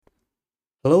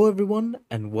Hello, everyone,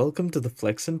 and welcome to the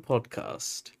Flexin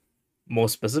podcast. More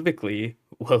specifically,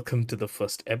 welcome to the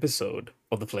first episode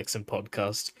of the Flexin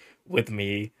podcast with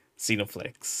me,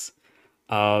 Xenoflex.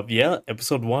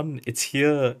 Episode one, it's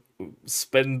here.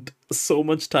 Spent so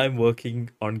much time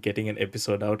working on getting an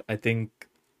episode out. I think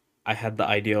I had the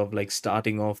idea of like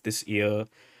starting off this year,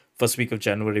 first week of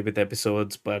January with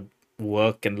episodes, but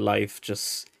work and life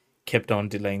just kept on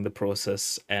delaying the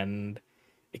process and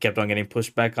it kept on getting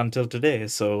pushed back until today.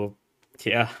 So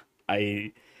yeah,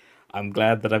 I I'm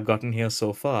glad that I've gotten here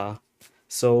so far.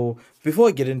 So before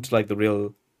I get into like the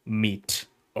real meat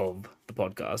of the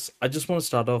podcast, I just want to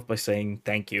start off by saying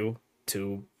thank you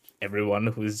to everyone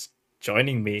who's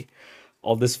joining me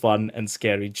on this fun and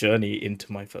scary journey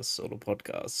into my first solo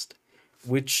podcast,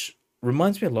 which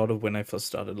reminds me a lot of when I first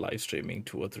started live streaming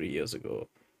 2 or 3 years ago.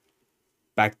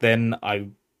 Back then, I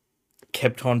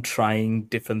kept on trying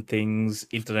different things,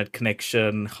 internet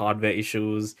connection, hardware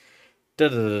issues, da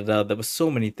da da da. There were so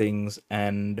many things,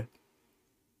 and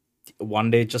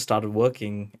one day it just started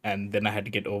working, and then I had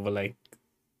to get over like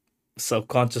self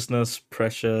consciousness,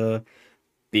 pressure,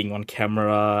 being on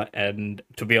camera, and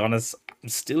to be honest, I'm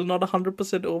still not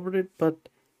 100% over it, but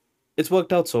it's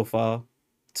worked out so far.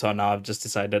 So now I've just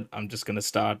decided I'm just gonna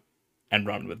start and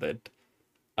run with it.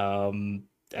 Um,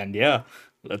 and yeah,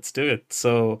 let's do it.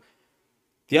 So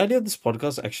the idea of this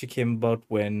podcast actually came about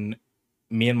when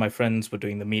me and my friends were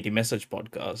doing the Meaty Message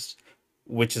podcast,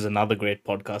 which is another great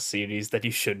podcast series that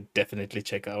you should definitely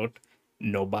check out.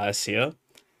 No bias here.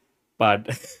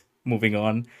 But moving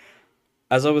on,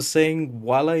 as I was saying,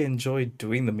 while I enjoyed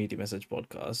doing the Meaty Message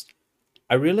podcast,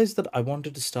 I realized that I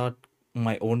wanted to start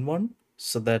my own one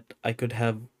so that I could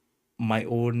have my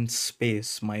own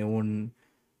space, my own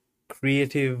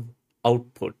creative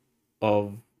output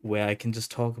of where I can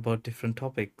just talk about different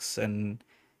topics and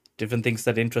different things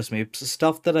that interest me.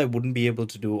 Stuff that I wouldn't be able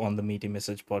to do on the Meaty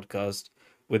Message podcast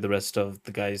with the rest of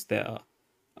the guys there.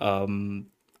 Um,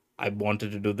 I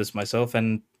wanted to do this myself,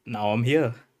 and now I'm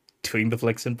here doing the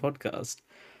Flexin podcast.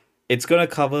 It's gonna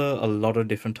cover a lot of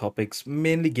different topics,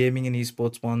 mainly gaming and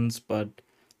esports ones, but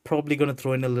probably gonna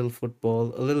throw in a little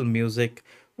football, a little music.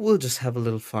 We'll just have a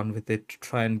little fun with it,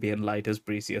 try and be as light as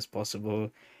breezy as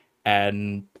possible,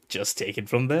 and just take it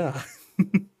from there.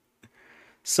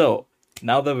 So,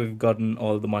 now that we've gotten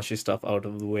all the mushy stuff out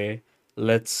of the way,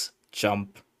 let's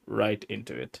jump right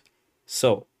into it.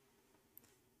 So,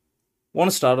 want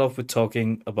to start off with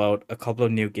talking about a couple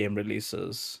of new game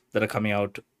releases that are coming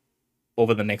out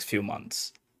over the next few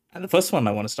months. And the first one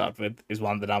I want to start with is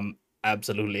one that I'm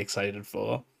absolutely excited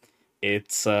for.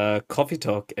 It's Coffee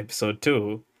Talk Episode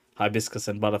 2, Hibiscus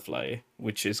and Butterfly,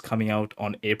 which is coming out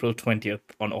on April 20th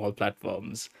on all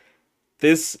platforms.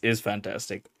 This is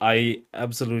fantastic. I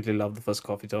absolutely love the first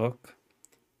Coffee Talk.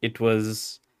 It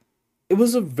was it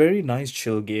was a very nice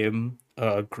chill game.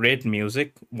 Great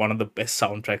music, one of the best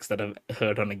soundtracks that I've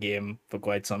heard on a game for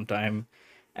quite some time,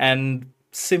 and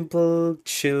simple,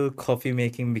 chill coffee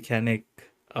making mechanic.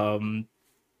 Um,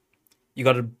 you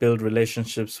got to build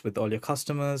relationships with all your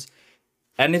customers,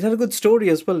 and it had a good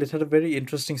story as well. It had a very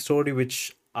interesting story,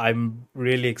 which I'm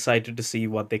really excited to see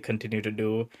what they continue to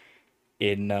do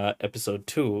in episode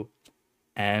 2.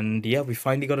 And yeah, we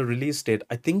finally got a release date.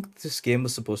 I think this game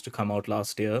was supposed to come out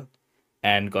last year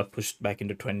and got pushed back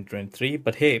into 2023.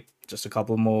 But hey, just a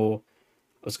couple more,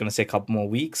 I was going to say a couple more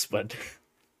weeks, but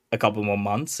a couple more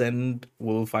months, and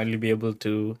we'll finally be able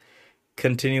to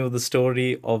continue the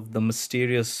story of the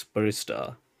mysterious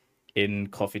barista in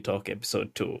Coffee Talk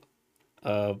episode 2.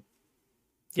 Uh,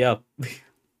 yeah,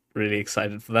 really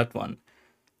excited for that one.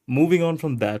 Moving on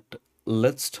from that,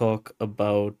 let's talk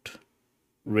about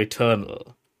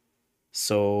Returnal.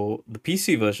 So the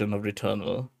PC version of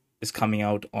Returnal is coming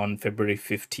out on February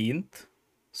 15th,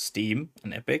 Steam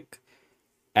and Epic.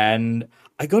 And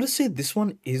I gotta say, this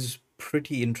one is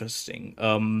pretty interesting.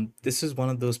 This is one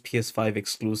of those PS5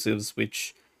 exclusives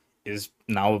which is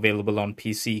now available on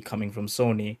PC coming from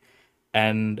Sony.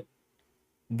 And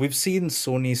we've seen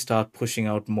Sony start pushing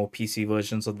out more PC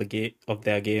versions of of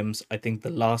their games. I think the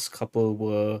last couple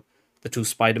were the two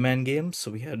Spider-Man games.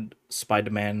 So we had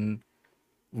Spider-Man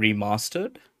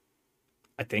Remastered,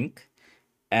 I think,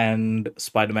 and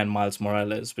Spider-Man Miles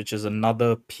Morales, which is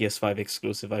another PS5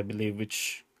 exclusive, I believe,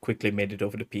 which quickly made it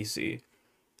over to PC.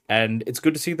 And it's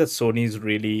good to see that Sony's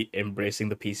really embracing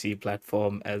the PC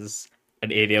platform as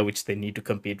an area which they need to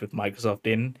compete with Microsoft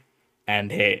in.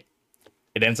 And hey,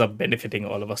 it ends up benefiting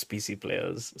all of us PC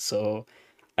players. So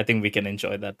I think we can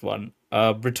enjoy that one.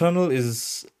 Returnal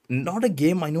is not a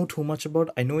game I know too much about.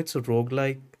 I know it's a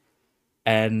roguelike,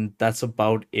 and that's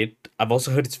about it. I've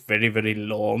also heard it's very, very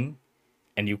long,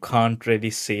 and you can't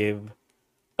really save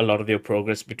a lot of your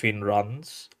progress between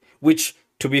runs, which,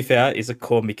 to be fair, is a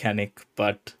core mechanic,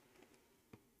 but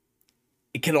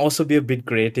it can also be a bit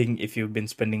grating if you've been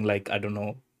spending, like, I don't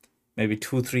know, maybe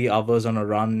 2, 3 hours on a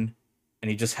run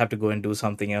and you just have to go and do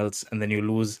something else and then you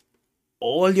lose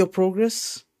all your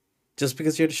progress just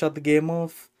because you had to shut the game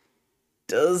off.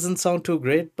 Doesn't sound too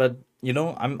great, but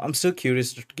I'm still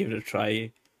curious to give it a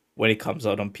try when it comes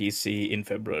out on PC in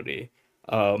February.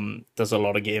 There's a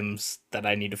lot of games that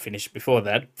I need to finish before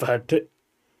that, but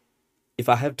if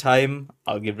I have time,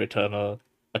 I'll give Returnal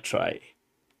a try.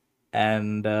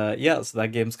 And yeah, so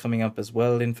that game's coming up as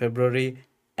well in February.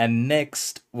 And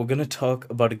next, we're gonna talk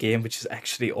about a game which is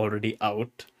actually already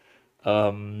out.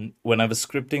 When I was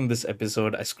scripting this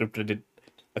episode, I scripted it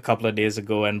a couple of days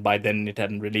ago, and by then it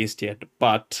hadn't released yet.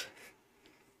 But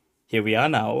here we are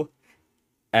now,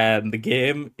 and the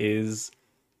game is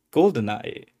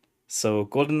GoldenEye. So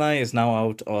GoldenEye is now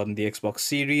out on the Xbox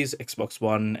Series, Xbox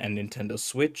One, and Nintendo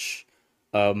Switch.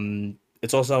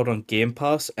 It's also out on Game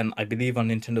Pass, and I believe on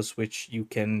Nintendo Switch you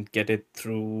can get it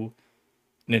through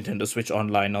Nintendo Switch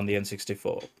Online on the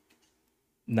N64.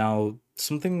 Now,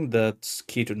 something that's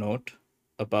key to note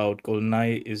about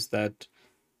GoldenEye is that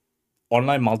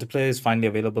online multiplayer is finally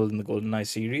available in the GoldenEye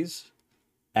series,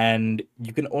 and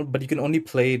but you can only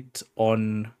play it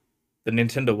on the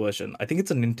Nintendo version. I think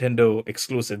it's a Nintendo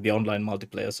exclusive, the online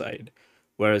multiplayer side,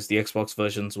 whereas the Xbox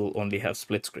versions will only have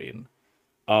split screen.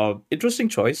 Interesting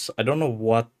choice. I don't know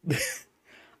what,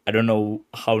 I don't know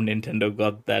how Nintendo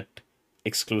got that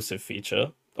exclusive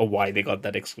feature or why they got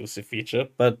that exclusive feature,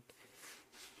 but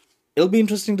it'll be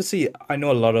interesting to see. I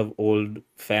know a lot of old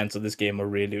fans of this game are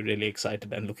really, really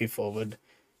excited and looking forward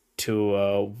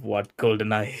to what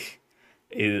GoldenEye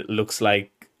it looks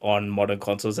like on modern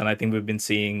consoles, and I think we're going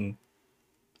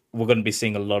to be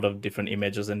seeing a lot of different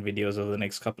images and videos over the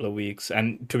next couple of weeks.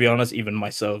 And to be honest, even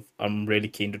myself, I'm really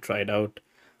keen to try it out.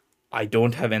 I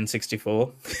don't have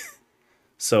N64,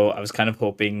 so I was kind of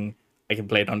hoping I can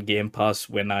play it on Game Pass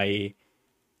when I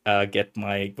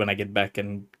when I get back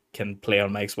and can play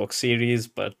on my Xbox Series,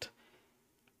 but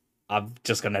I'm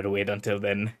just gonna have to wait until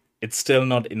then. It's still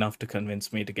not enough to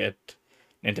convince me to get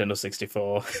Nintendo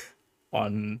 64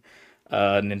 on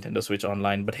Nintendo Switch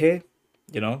Online. But hey,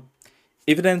 you know,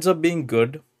 if it ends up being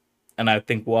good, and I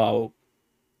think, wow,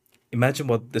 imagine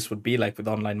what this would be like with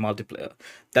online multiplayer.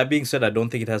 That being said, I don't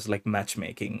think it has like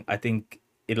matchmaking. I think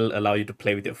it'll allow you to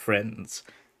play with your friends.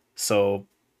 So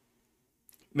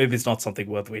maybe it's not something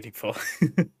worth waiting for.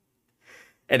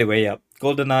 Anyway, yeah,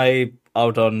 GoldenEye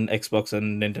out on Xbox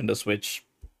and Nintendo Switch.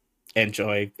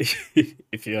 Enjoy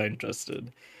if you're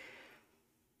interested.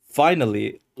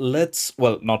 Finally,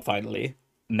 well, not finally.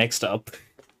 Next up,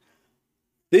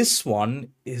 this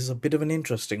one is a bit of an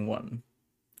interesting one.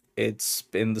 It's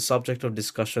been the subject of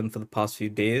discussion for the past few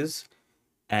days,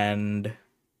 and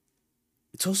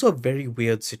it's also a very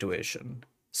weird situation.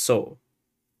 So,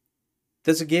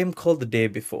 there's a game called The Day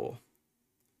Before,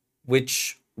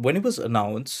 which, when it was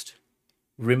announced,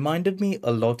 reminded me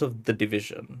a lot of The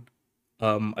Division.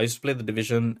 I used to play The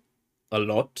Division a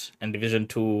lot, and Division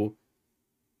 2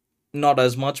 not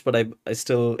as much, but I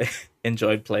still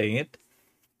enjoyed playing it.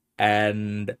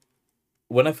 And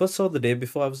when I first saw The Day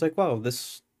Before, I was like, wow,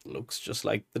 this looks just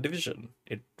like The Division.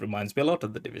 It reminds me a lot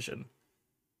of The Division.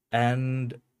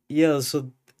 And yeah,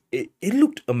 so it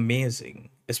looked amazing,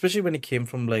 especially when it came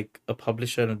from like a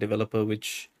publisher and a developer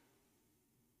which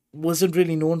wasn't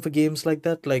really known for games like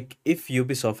that. Like if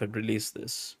Ubisoft had released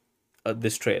this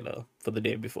trailer for The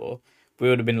Day Before, we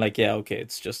would have been like, yeah, okay,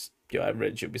 it's just your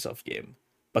average Ubisoft game.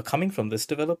 But coming from this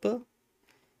developer,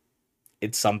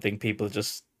 it's something people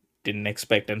just didn't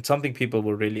expect and something people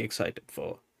were really excited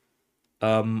for.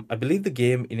 I believe the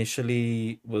game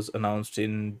initially was announced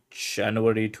in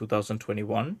January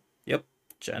 2021. Yep,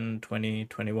 Jan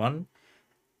 2021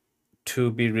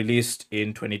 to be released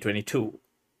in 2022.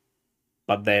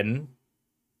 But then,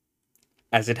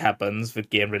 as it happens with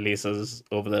game releases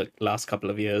over the last couple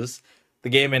of years, the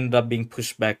game ended up being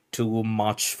pushed back to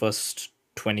March 1st,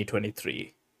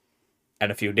 2023.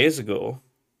 And a few days ago,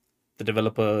 the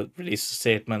developer released a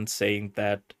statement saying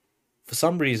that for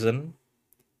some reason,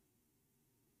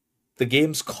 the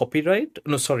game's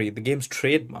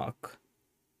trademark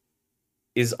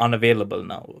is unavailable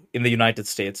now, in the United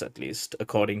States at least,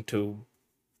 according to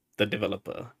the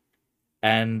developer.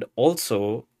 And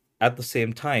also, at the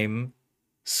same time,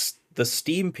 the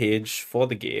Steam page for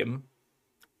the game,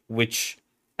 which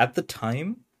at the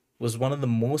time was one of the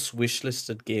most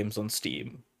wishlisted games on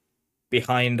Steam,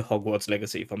 behind Hogwarts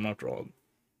Legacy, if I'm not wrong.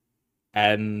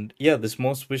 And yeah, this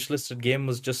most wishlisted game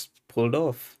was just pulled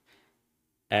off.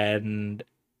 And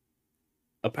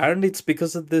Apparently, it's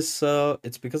because of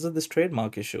this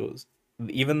trademark issues.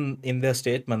 Even in their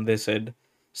statement, they said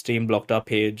Steam blocked our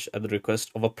page at the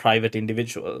request of a private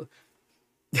individual.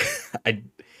 I,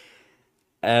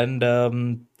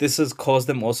 and this has caused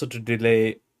them also to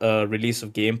delay release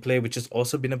of gameplay, which has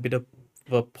also been a bit of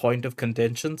a point of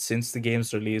contention since the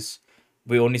game's release.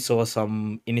 We only saw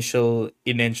some initial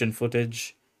in-engine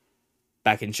footage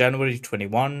back in January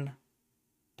 21,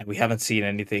 and we haven't seen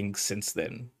anything since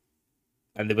then.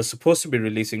 And they were supposed to be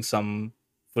releasing some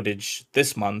footage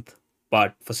this month,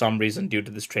 but for some reason, due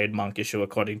to this trademark issue,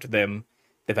 according to them,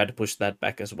 they've had to push that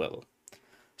back as well.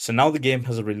 So now the game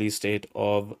has a release date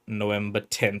of November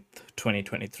 10th,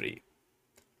 2023.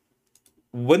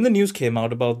 When the news came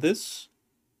out about this,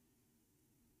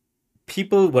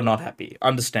 people were not happy,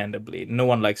 understandably. No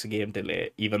one likes a game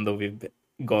delay, even though we've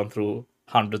gone through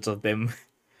hundreds of them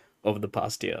over the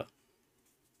past year.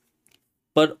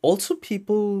 But also,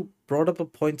 people brought up a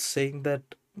point saying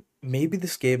that maybe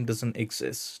this game doesn't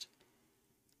exist.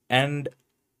 And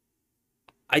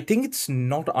I think it's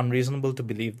not unreasonable to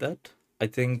believe that. I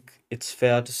think it's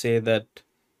fair to say that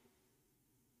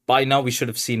by now we should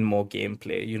have seen more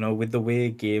gameplay. With the way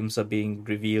games are being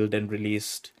revealed and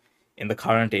released in the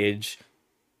current age,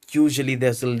 usually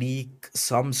there's a leak,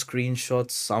 some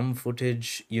screenshots, some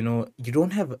footage. You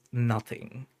don't have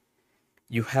nothing.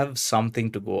 You have something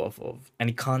to go off of, and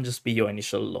it can't just be your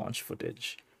initial launch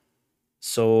footage.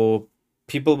 So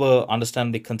people were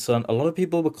understandably concerned. A lot of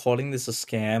people were calling this a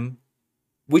scam,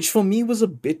 which for me was a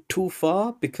bit too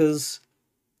far because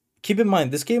keep in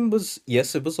mind this game was,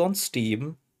 yes, it was on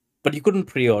Steam, but you couldn't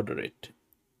pre-order it.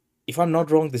 If I'm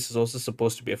not wrong, this is also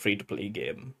supposed to be a free-to-play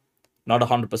game. Not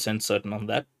 100% certain on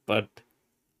that, but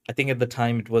I think at the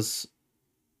time it was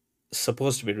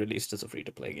supposed to be released as a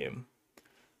free-to-play game.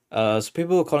 So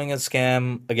people were calling it a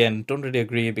scam. Again, don't really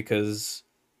agree because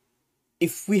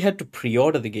if we had to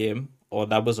pre-order the game or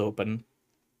that was open,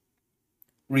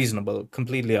 reasonable,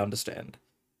 completely understand.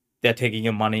 They're taking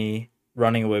your money,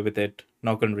 running away with it,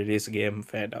 not going to release a game,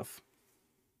 fair enough.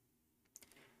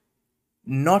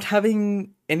 Not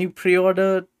having any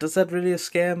pre-order, does that really a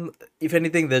scam? If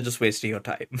anything, they're just wasting your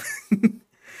time.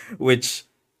 Which,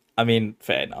 I mean,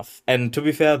 fair enough. And to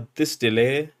be fair, this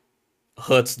delay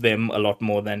hurts them a lot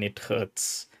more than it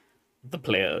hurts the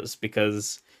players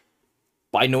because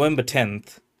by November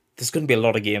 10th, there's going to be a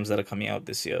lot of games that are coming out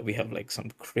this year. We have like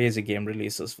some crazy game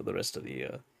releases for the rest of the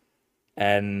year.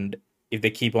 And if they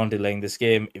keep on delaying this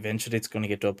game, eventually it's going to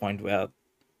get to a point where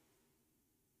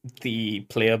the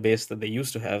player base that they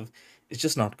used to have is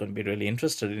just not going to be really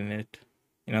interested in it.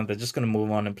 They're just going to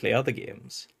move on and play other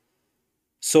games.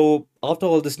 So after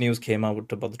all this news came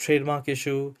out about the trademark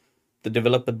issue, the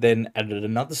developer then added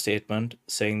another statement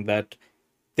saying that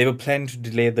they were planning to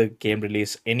delay the game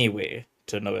release anyway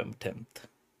to November 10th.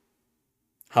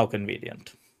 How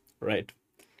convenient, right?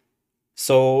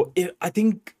 So I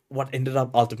think what ended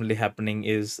up ultimately happening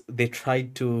is they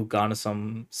tried to garner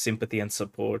some sympathy and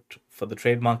support for the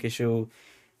trademark issue.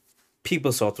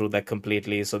 People saw through that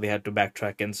completely, so they had to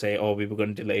backtrack and say, oh, we were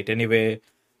going to delay it anyway.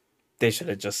 They should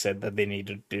have just said that they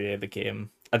needed to delay the game.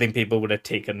 I think people would have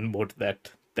taken more to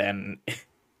that than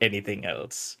anything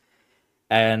else.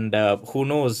 And who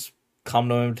knows, come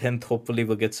November 10th, hopefully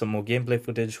we'll get some more gameplay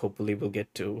footage. Hopefully we'll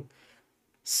get to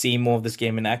see more of this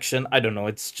game in action. I don't know,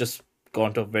 it's just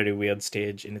gone to a very weird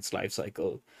stage in its life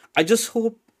cycle. I just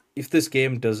hope if this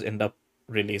game does end up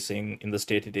releasing in the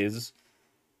state it is,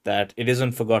 that it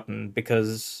isn't forgotten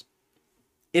because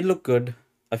it looked good.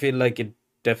 I feel like it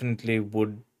definitely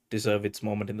would deserve its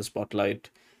moment in the spotlight,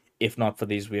 if not for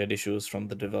these weird issues from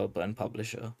the developer and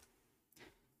publisher.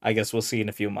 I guess we'll see in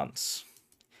a few months.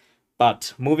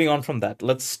 But moving on from that,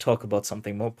 let's talk about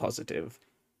something more positive.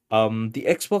 The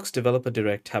Xbox Developer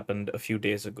Direct happened a few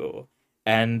days ago,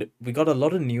 and we got a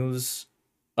lot of news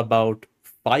about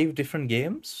five different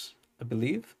games, I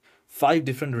believe. Five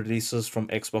different releases from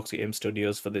Xbox Game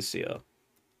Studios for this year.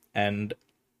 And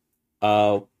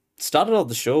uh, started off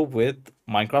the show with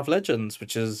Minecraft Legends,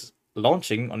 which is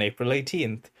launching on April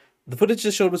 18th. The footage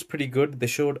they showed was pretty good. They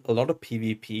showed a lot of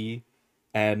PvP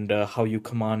and how you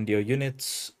command your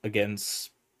units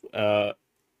against uh,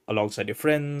 alongside your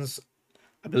friends.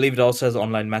 I believe it also has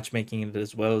online matchmaking in it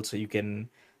as well, so you can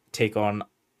take on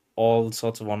all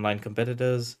sorts of online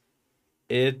competitors.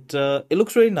 It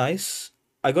looks really nice.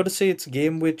 I got to say, it's a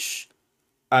game which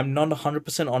I'm not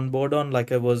 100% on board on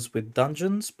like I was with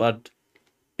Dungeons, but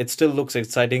it still looks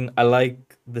exciting. I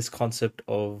like this concept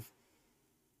of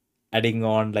adding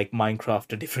on like Minecraft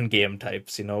to different game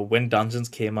types. When Dungeons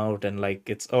came out and like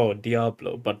it's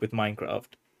Diablo, but with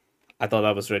Minecraft, I thought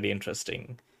that was really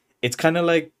interesting. It's kind of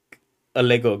like a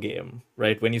Lego game,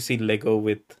 right? When you see Lego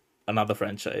with another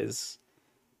franchise,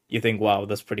 you think, wow,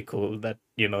 that's pretty cool that,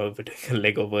 we're doing a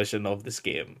Lego version of this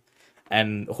game.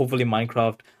 And hopefully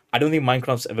Minecraft, I don't think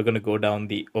Minecraft's ever going to go down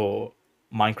the,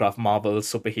 Minecraft Marvel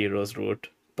superheroes route,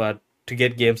 but to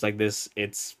get games like this,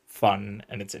 it's fun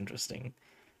and it's interesting.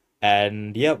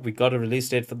 And yeah, we got a release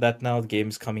date for that now. The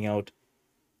game's coming out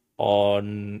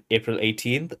on April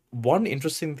 18th. One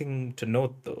interesting thing to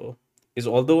note though is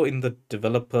although in the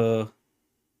developer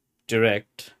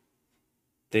direct,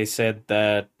 they said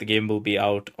that the game will be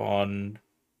out on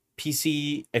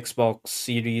PC, Xbox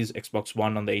Series, Xbox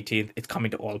One on the 18th. It's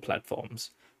coming to all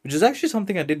platforms, which is actually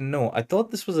something I didn't know. I thought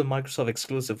this was a Microsoft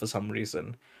exclusive for some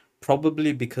reason.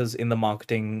 Probably because in the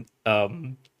marketing,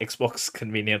 Xbox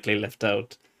conveniently left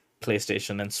out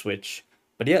PlayStation and Switch.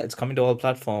 But yeah, it's coming to all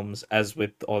platforms as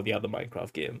with all the other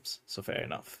Minecraft games. So fair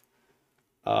enough.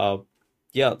 Uh,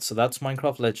 yeah, so that's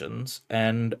Minecraft Legends.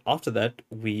 And after that,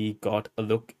 we got a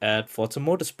look at Forza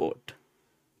Motorsport,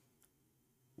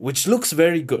 which looks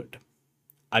very good.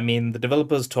 I mean, the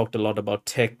developers talked a lot about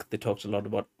tech, they talked a lot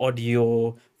about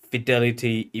audio,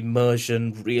 fidelity,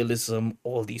 immersion, realism,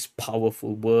 all these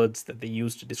powerful words that they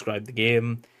use to describe the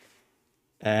game.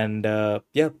 And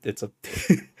yeah, it's a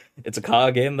it's a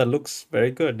car game that looks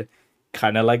very good.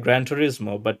 Kind of like Gran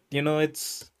Turismo, but it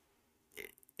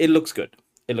looks good.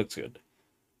 It looks good.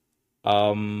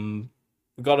 We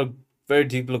got a very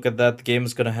deep look at that. The game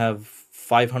is gonna have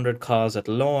 500 cars at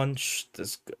launch.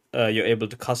 You're able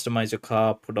to customize your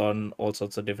car, put on all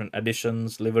sorts of different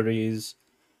additions, liveries,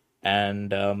 and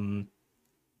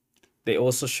they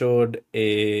also showed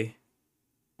a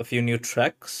few new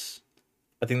tracks.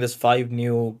 I think there's five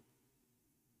new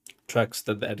tracks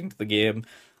that they're adding to the game.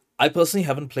 I personally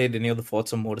haven't played any of the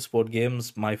Forza Motorsport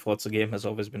games. My Forza game has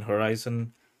always been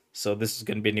Horizon, so this is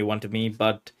going to be a new one to me.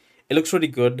 But it looks really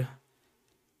good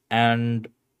and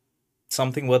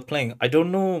something worth playing. I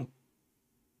don't know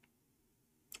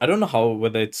how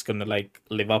whether it's gonna like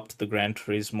live up to the Gran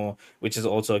Turismo, which is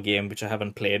also a game which I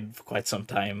haven't played for quite some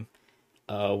time.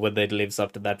 Whether it lives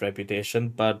up to that reputation,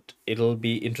 but it'll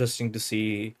be interesting to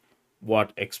see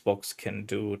what Xbox can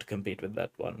do to compete with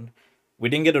that one. We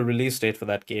didn't get a release date for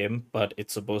that game, but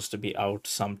it's supposed to be out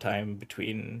sometime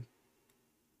between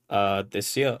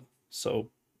this year, so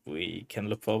we can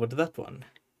look forward to that one.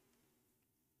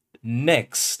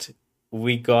 Next,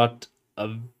 we got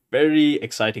a very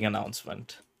exciting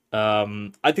announcement.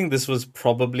 I think this was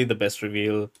probably the best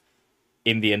reveal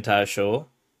in the entire show,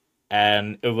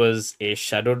 and it was a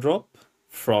shadow drop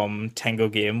from Tango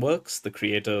Gameworks, the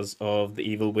creators of The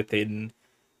Evil Within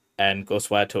and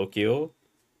Ghostwire Tokyo,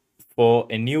 for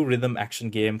a new rhythm action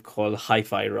game called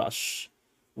Hi-Fi Rush,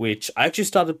 which I actually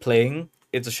started playing.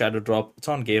 It's a shadow drop. It's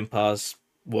on Game Pass.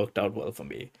 Worked out well for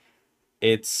me.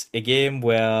 It's a game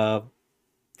where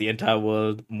the entire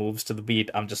world moves to the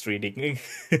beat. I'm just reading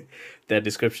their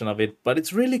description of it, but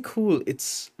it's really cool.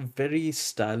 It's very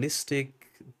stylistic.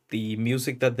 The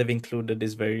music that they've included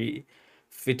is very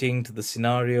fitting to the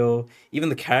scenario. Even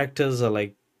the characters are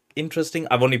like interesting.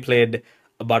 I've only played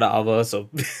about an hour, so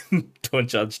don't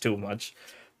judge too much.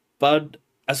 But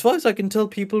as far as I can tell,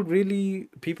 people really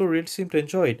seem to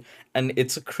enjoy it, and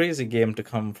it's a crazy game to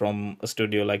come from a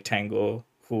studio like Tango,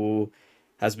 who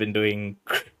has been doing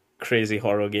crazy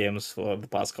horror games for the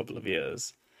past couple of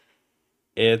years.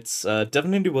 It's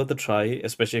definitely worth a try,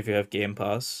 especially if you have Game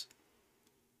Pass,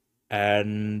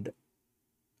 and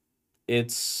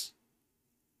it's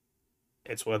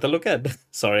it's worth a look at.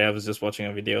 Sorry, I was just watching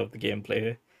a video of the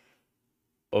gameplay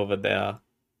over there.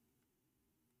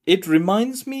 It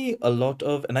reminds me a lot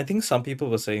of, and I think some people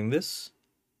were saying this,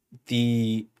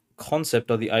 the concept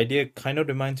or the idea kind of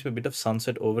reminds me a bit of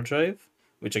Sunset Overdrive,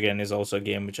 which again is also a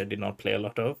game which I did not play a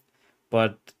lot of.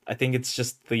 But I think it's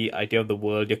just the idea of the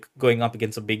world. You're going up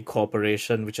against a big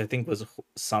corporation, which I think was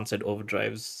Sunset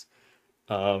Overdrive's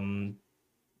um,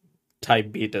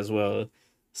 type beat as well.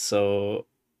 So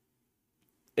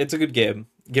it's a good game.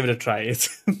 Give it a try.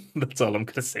 That's all I'm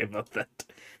gonna say about that.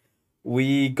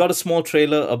 We got a small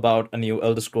trailer about a new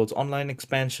Elder Scrolls Online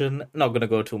expansion. Not gonna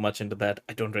go too much into that.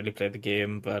 I don't really play the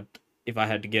game, but if I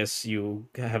had to guess, you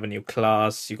have a new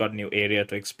class, you got a new area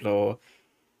to explore.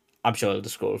 I'm sure Elder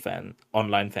Scroll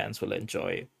online fans will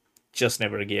enjoy. Just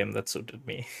never a game that suited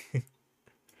me.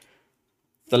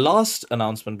 The last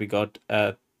announcement we got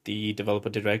at the developer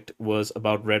direct was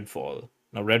about Redfall.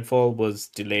 Now, Redfall was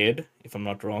delayed, if I'm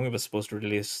not wrong. It was supposed to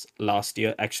release last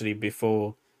year, actually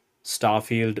before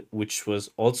Starfield, which was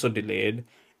also delayed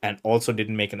and also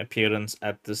didn't make an appearance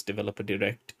at this developer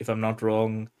direct. If I'm not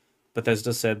wrong,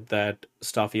 Bethesda said that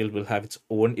Starfield will have its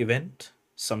own event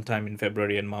sometime in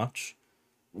February and March.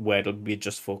 where it'll be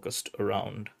just focused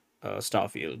around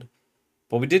Starfield.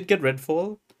 But we did get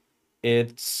Redfall.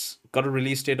 It's got a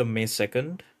release date of May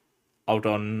 2nd, out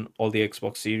on all the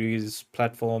Xbox Series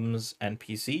platforms and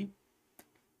PC.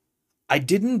 I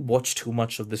didn't watch too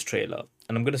much of this trailer,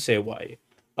 and I'm going to say why.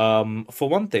 For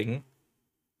one thing,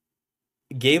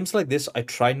 games like this I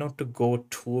try not to go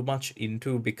too much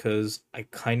into because I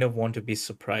kind of want to be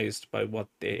surprised by what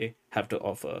they have to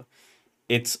offer.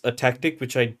 It's a tactic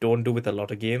which I don't do with a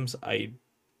lot of games. I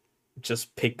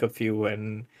just pick a few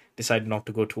and decide not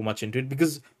to go too much into it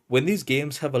because when these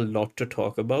games have a lot to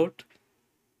talk about,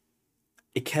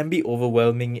 it can be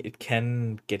overwhelming. It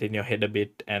can get in your head a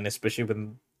bit, and especially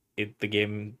when the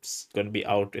game's going to be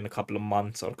out in a couple of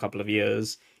months or a couple of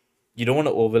years, you don't want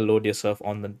to overload yourself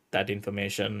on that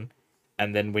information,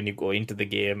 and then when you go into the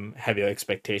game, have your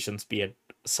expectations be at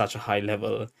such a high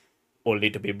level, only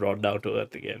to be brought down to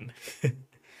earth again.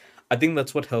 I think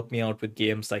that's what helped me out with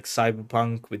games like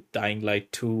Cyberpunk, with Dying Light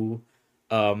 2.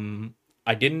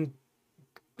 I didn't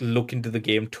look into the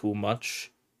game too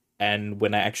much, and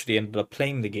when I actually ended up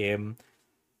playing the game,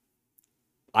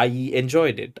 I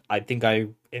enjoyed it. I think I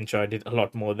enjoyed it a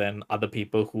lot more than other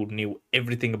people who knew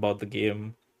everything about the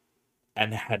game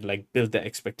and had like built their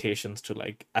expectations to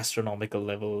like astronomical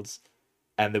levels,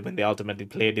 and then when they ultimately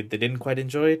played it, they didn't quite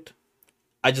enjoy it.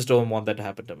 I just don't want that to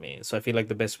happen to me. So I feel like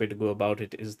the best way to go about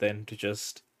it is then to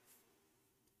just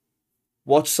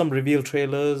watch some reveal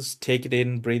trailers, take it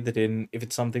in, breathe it in. If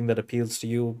it's something that appeals to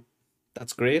you,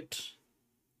 that's great.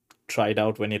 Try it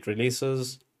out when it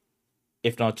releases.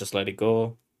 If not, just let it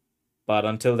go. But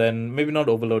until then, maybe not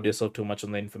overload yourself too much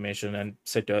on the information and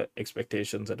set your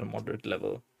expectations at a moderate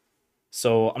level.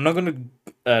 So I'm not going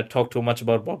to talk too much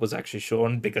about what was actually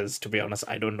shown because, to be honest,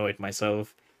 I don't know it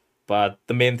myself. But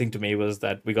the main thing to me was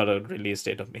that we got a release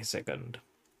date of May 2nd,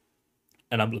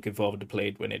 and I'm looking forward to play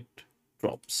it when it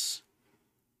drops.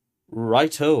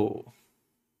 Righto,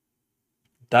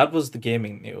 that was the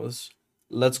gaming news.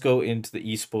 Let's go into the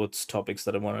esports topics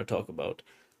that I want to talk about.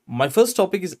 My first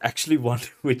topic is actually one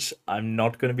which I'm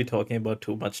not going to be talking about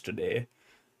too much today.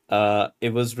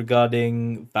 It was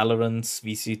regarding Valorant's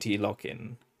VCT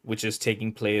lock-in, which is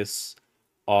taking place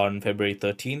on February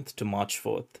 13th to March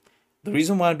 4th. The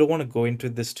reason why I don't want to go into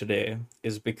this today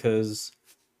is because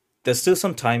there's still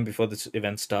some time before this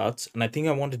event starts, and I think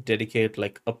I want to dedicate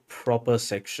like a proper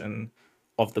section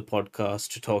of the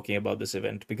podcast to talking about this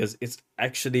event because it's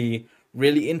actually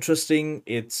really interesting.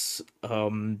 It's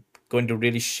going to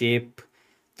really shape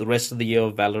the rest of the year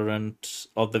of Valorant,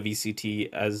 of the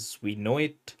VCT as we know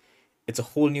it. It's a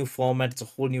whole new format, it's a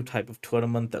whole new type of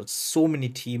tournament. There's so many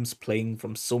teams playing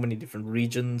from so many different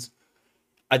regions.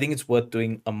 I think it's worth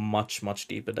doing a much, much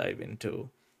deeper dive into.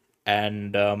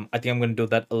 And I think I'm going to do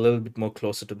that a little bit more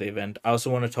closer to the event. I also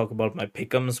want to talk about my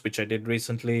pick'ems, which I did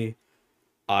recently.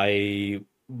 I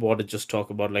want to just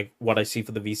talk about like what I see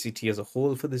for the VCT as a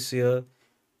whole for this year,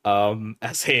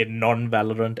 as a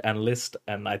non-Valorant analyst,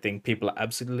 and I think people are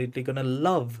absolutely gonna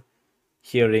love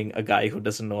hearing a guy who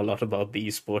doesn't know a lot about the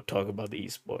esport talk about the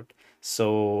esport.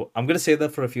 So I'm gonna say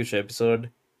that for a future episode,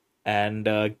 and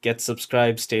get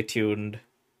subscribed. Stay tuned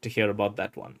to hear about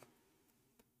that one.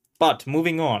 But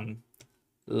moving on,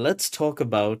 let's talk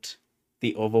about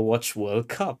the Overwatch World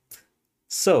Cup.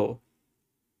 So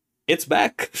it's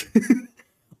back.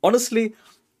 Honestly,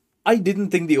 I didn't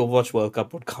think the Overwatch World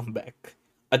Cup would come back.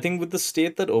 I think with the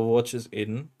state that Overwatch is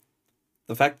in,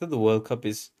 the fact that the World Cup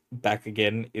is back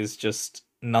again is just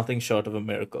nothing short of a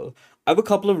miracle. I have a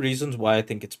couple of reasons why I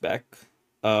think it's back.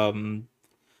 Um,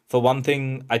 for one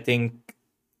thing, I think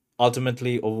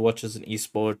ultimately Overwatch as an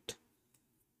esport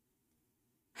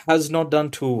has not done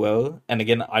too well. And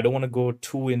again, I don't want to go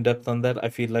too in depth on that. I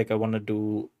feel like I want to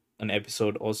do an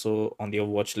episode also on the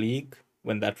Overwatch League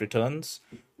when that returns,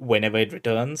 whenever it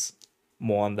returns.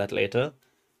 More on that later.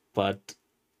 But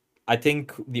I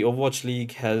think the Overwatch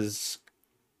League has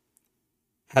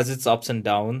its ups and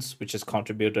downs, which has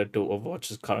contributed to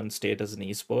Overwatch's current state as an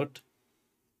esport.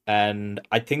 And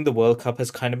I think the World Cup has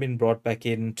kind of been brought back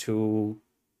in to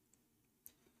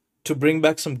bring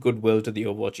back some goodwill to the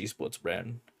Overwatch esports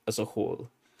brand as a whole.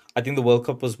 I think the World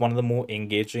Cup was one of the more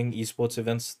engaging esports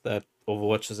events that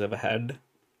Overwatch has ever had,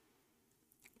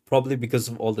 probably because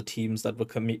of all the teams that were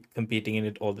competing in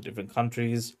it, all the different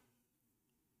countries.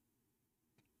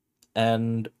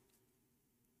 And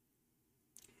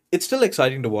it's still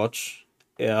exciting to watch,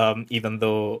 even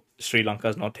though Sri Lanka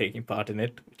is not taking part in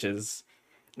it, which is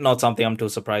not something I'm too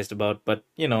surprised about. But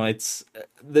it's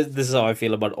this is how I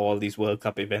feel about all these World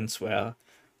Cup events where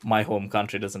my home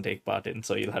country doesn't take part in.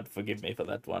 So you'll have to forgive me for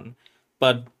that one.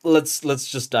 But let's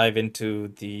just dive into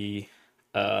the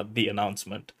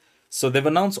announcement. So they've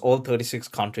announced all 36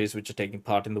 countries which are taking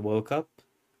part in the World Cup.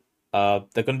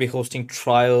 They're going to be hosting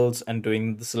trials and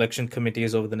doing the selection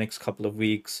committees over the next couple of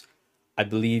weeks. I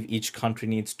believe each country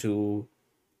needs to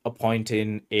appoint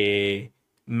in a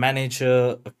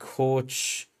manager, a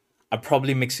coach. I'm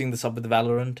probably mixing this up with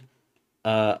Valorant.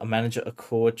 A manager, a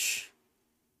coach,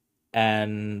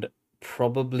 and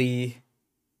probably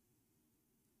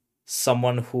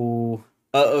someone who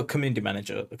a community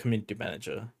manager, a community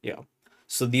manager. Yeah.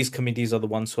 So these committees are the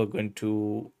ones who are going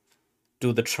to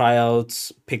do the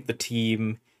tryouts, pick the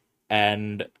team,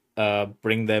 and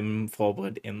bring them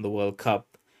forward in the World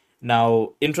Cup.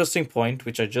 Now, interesting point,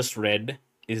 which I just read,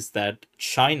 is that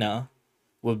China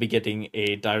will be getting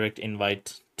a direct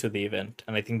invite to the event,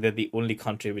 and I think they're the only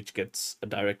country which gets a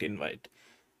direct invite.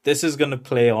 This is going to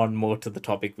play on more to the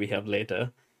topic we have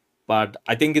later, but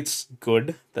I think it's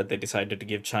good that they decided to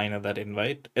give China that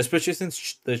invite, especially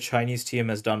since the Chinese team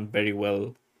has done very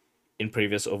well in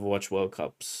previous Overwatch World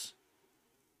Cups.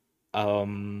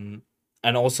 Um,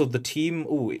 and also the team.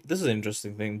 Oh, this is an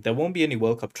interesting thing. There won't be any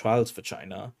World Cup trials for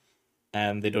China,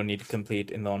 and they don't need to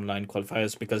compete in the online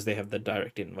qualifiers because they have the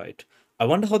direct invite. I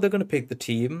wonder how they're going to pick the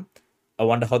team. I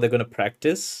wonder how they're going to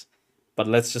practice. But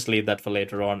let's just leave that for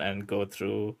later on and go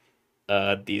through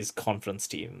these conference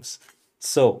teams.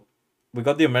 So we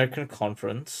got the American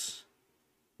Conference,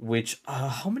 which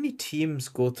how many teams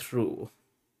go through?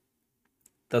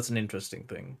 That's an interesting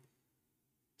thing.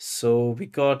 So we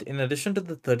got, in addition to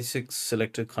the 36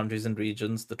 selected countries and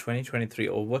regions, the 2023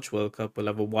 Overwatch World Cup will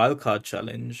have a wildcard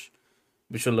challenge,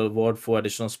 which will award 4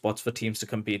 additional spots for teams to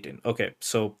compete in. Okay,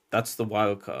 so that's the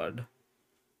wildcard.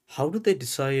 How do they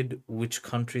decide which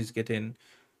countries get in?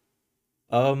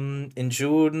 In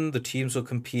June, the teams will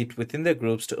compete within their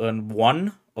groups to earn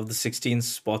one of the 16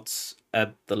 spots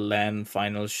at the LAN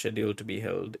finals scheduled to be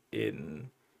held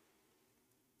in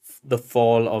the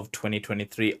fall of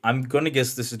 2023. I'm gonna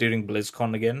guess this is during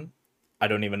BlizzCon again. I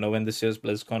don't even know when this year's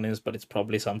BlizzCon is, but it's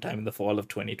probably sometime in the fall of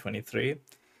 2023.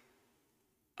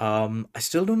 I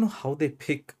still don't know how they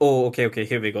pick. Oh, okay,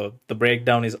 here we go. The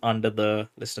breakdown is under the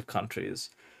list of countries.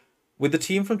 With the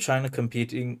team from China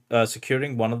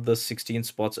securing one of the 16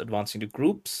 spots advancing to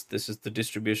groups, this is the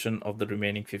distribution of the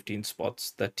remaining 15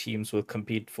 spots that teams will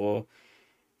compete for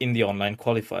in the online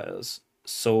qualifiers.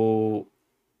 So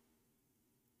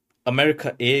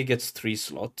America A gets 3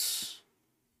 slots.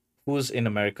 Who's in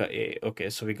America A?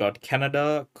 Okay, so we got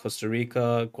Canada, Costa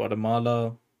Rica,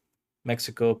 Guatemala,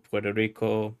 Mexico, Puerto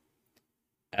Rico,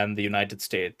 and the United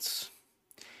States.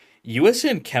 USA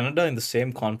and Canada in the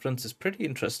same conference is pretty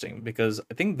interesting because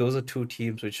I think those are two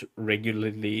teams which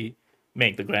regularly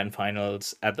make the grand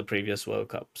finals at the previous World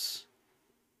Cups.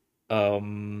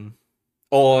 Um,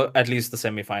 or at least the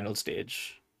semi-final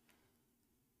stage.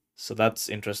 So that's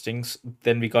interesting.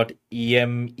 Then we got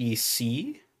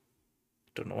EMEC.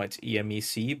 Don't know why it's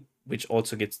EMEC, which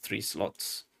also gets 3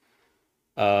 slots.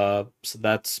 So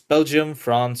that's Belgium,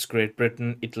 France, Great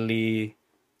Britain, Italy,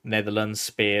 Netherlands,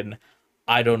 Spain.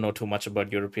 I don't know too much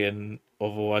about European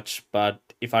Overwatch, but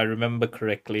if I remember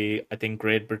correctly, I think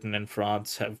Great Britain and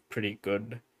France have pretty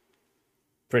good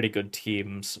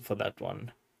teams for that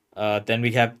one. Then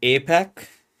we have APAC.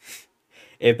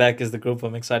 APAC is the group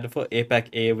I'm excited for. APAC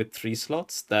A with 3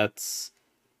 slots. That's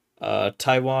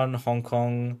Taiwan, Hong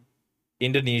Kong,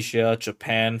 Indonesia,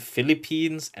 Japan,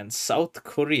 Philippines, and South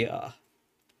Korea.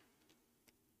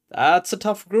 That's a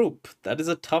tough group. That is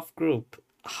a tough group.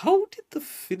 How did the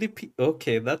Philippines?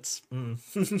 Okay, that's. I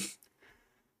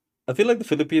feel like the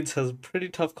Philippines has pretty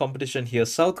tough competition here.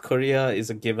 South Korea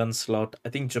is a given slot. I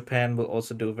think Japan will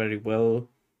also do very well.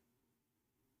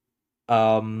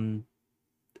 Um,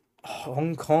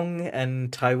 Hong Kong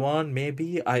and Taiwan,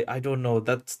 maybe. I don't know.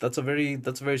 That's a very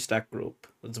stacked group.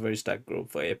 That's a very stacked group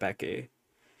for APAC A.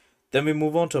 Then we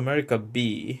move on to America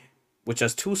B, which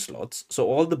has 2 slots. So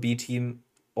all the B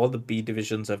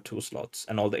divisions have 2 slots,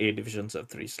 and all the A divisions have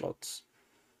 3 slots.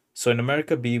 So in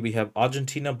America B, we have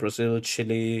Argentina, Brazil,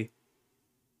 Chile,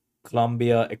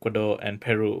 Colombia, Ecuador, and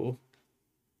Peru.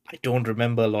 I don't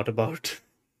remember a lot about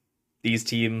these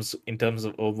teams in terms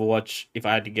of Overwatch. If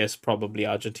I had to guess, probably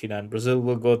Argentina and Brazil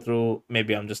will go through.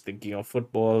 Maybe I'm just thinking of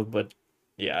football, but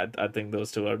yeah, I think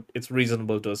those two are. It's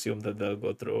reasonable to assume that they'll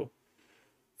go through.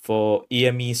 For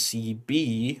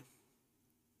EMECB,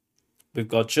 we've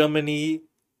got Germany,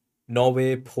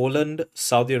 Norway, Poland,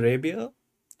 Saudi Arabia,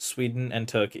 Sweden, and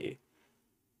Turkey.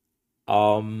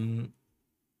 Um,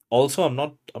 Also, I'm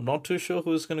not too sure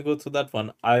who's gonna go through that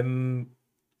one. I'm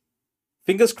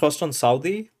fingers crossed on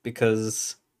Saudi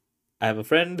because I have a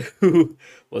friend who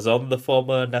was on the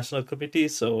former national committee,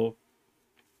 so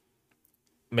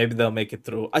maybe they'll make it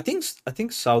through. I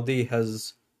think Saudi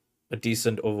has a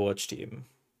decent Overwatch team,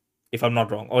 if I'm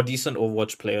not wrong, or decent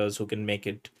Overwatch players who can make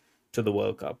it to the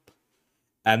World Cup.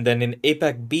 And then in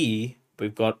APAC B,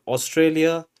 we've got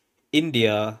Australia,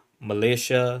 India,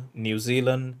 Malaysia, New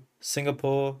Zealand,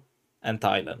 Singapore, and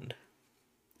Thailand.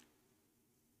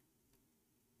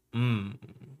 Hmm.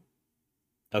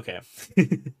 Okay.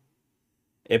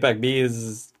 APAC B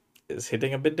is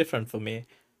hitting a bit different for me.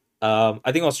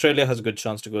 I think Australia has a good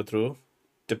chance to go through,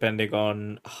 depending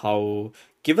on how.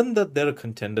 Given that they're a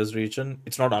contenders region,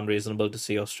 it's not unreasonable to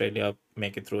see Australia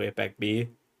make it through APAC B.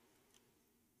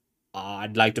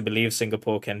 I'd like to believe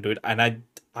Singapore can do it, and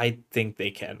I think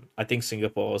they can. I think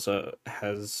Singapore also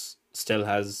has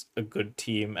a good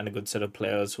team and a good set of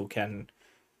players who can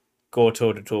go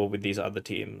toe to toe with these other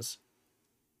teams.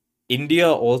 India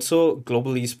also,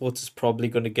 global esports is probably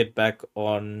going to get back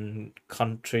on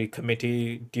country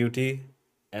committee duty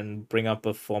and bring up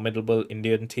a formidable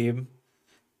Indian team.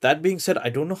 That being said, I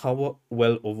don't know how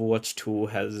well Overwatch 2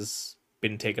 has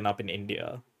been taken up in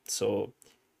India. So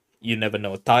you never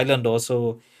know. Thailand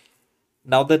also,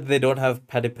 now that they don't have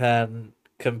Padipan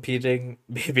competing,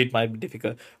 maybe it might be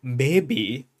difficult.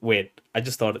 Maybe, wait, I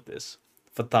just thought of this.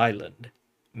 For Thailand,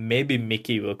 maybe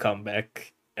Mickey will come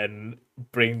back and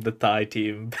bring the Thai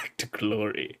team back to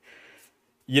glory.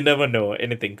 You never know.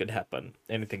 Anything could happen.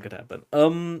 Anything could happen.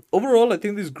 Overall, I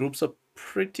think these groups are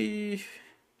pretty.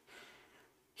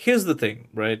 Here's the thing,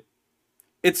 right?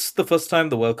 It's the first time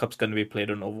the World Cup's going to be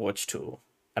played on Overwatch 2.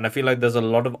 And I feel like there's a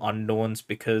lot of unknowns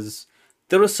because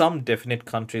there are some definite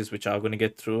countries which are going to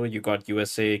get through. You got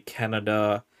USA,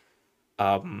 Canada,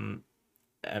 um,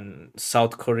 and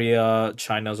South Korea.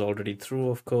 China's already through,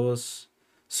 of course.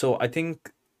 So I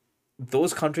think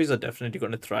those countries are definitely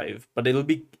going to thrive. But it'll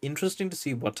be interesting to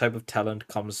see what type of talent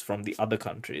comes from the other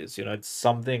countries. It's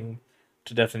something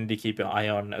to definitely keep your eye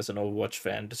on as an Overwatch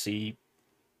fan to see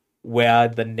where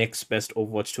the next best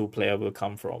Overwatch 2 player will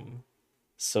come from.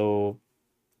 So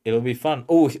it'll be fun.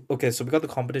 Oh, okay, so we got the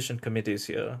competition committees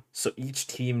here. So each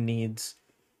team needs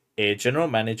a general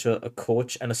manager, a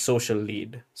coach, and a social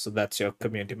lead. So that's your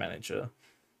community manager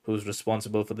who's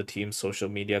responsible for the team's social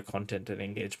media content and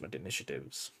engagement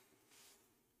initiatives.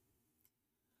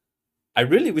 I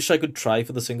really wish I could try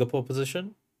for the Singapore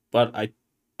position, but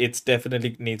it's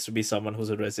definitely needs to be someone who's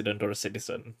a resident or a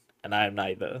citizen, and I am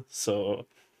neither. So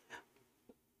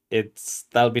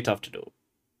that'll be tough to do.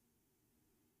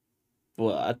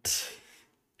 But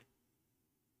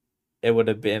it would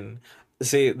have been.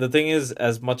 See, the thing is,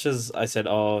 as much as I said,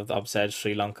 "Oh, I'm sad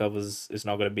Sri Lanka was is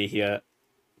not going to be here,"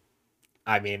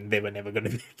 I mean, they were never going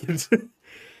to be.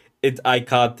 I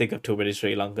can't think of too many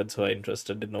Sri Lankans who are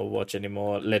interested in Overwatch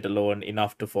anymore, let alone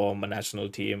enough to form a national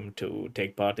team to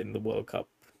take part in the World Cup.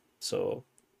 So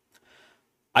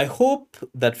I hope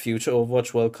that future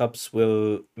Overwatch World Cups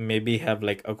will maybe have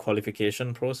like a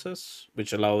qualification process,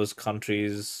 which allows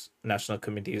countries, national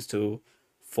committees to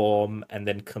form and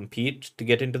then compete to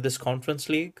get into this conference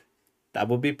league. That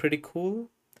would be pretty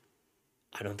cool.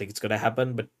 I don't think it's gonna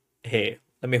happen, but hey,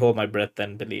 let me hold my breath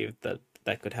and believe that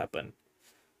that could happen.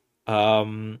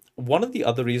 One of the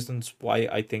other reasons why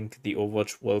I think the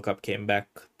Overwatch World Cup came back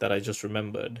that I just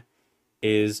remembered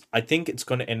is I think it's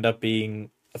going to end up being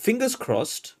fingers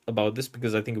crossed about this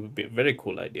because I think it would be a very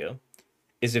cool idea.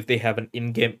 Is if they have an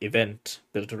in-game event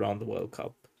built around the World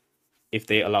Cup. If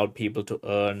they allowed people to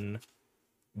earn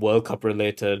World Cup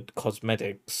related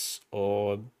cosmetics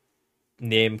or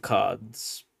name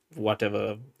cards,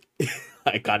 whatever.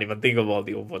 I can't even think of all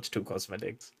the Overwatch 2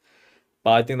 cosmetics.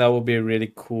 But I think that would be a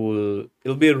really cool.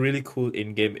 It'll be a really cool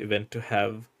in-game event to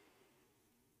have,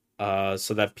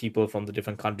 so that people from the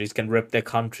different countries can rep their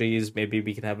countries. Maybe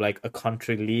we can have like a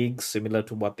country league similar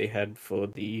to what they had for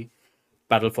the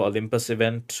Battle for Olympus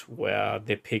event, where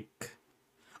they pick.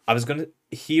 I was gonna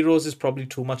heroes is probably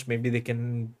too much. Maybe they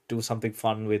can do something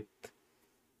fun with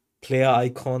player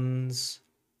icons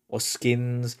or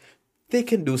skins. They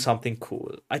can do something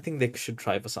cool. I think they should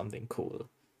try for something cool.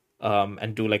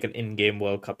 And do like an in-game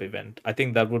World Cup event. I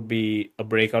think that would be a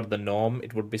break out of the norm.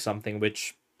 It would be something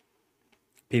which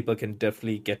people can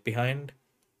definitely get behind,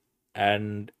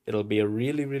 and it'll be a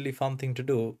really, really fun thing to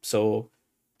do. So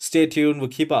stay tuned. We'll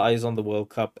keep our eyes on the World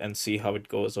Cup and see how it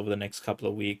goes over the next couple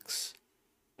of weeks.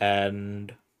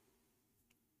 And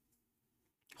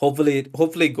hopefully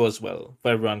it goes well for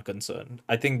everyone concerned.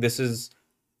 I think this is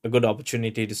a good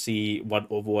opportunity to see what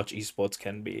Overwatch esports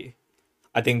can be.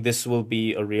 I think this will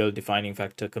be a real defining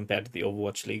factor compared to the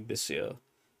Overwatch League this year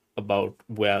about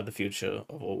where the future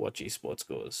of Overwatch esports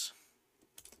goes.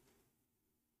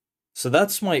 So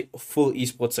that's my full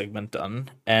esports segment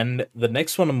done. And the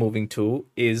next one I'm moving to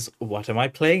is what am I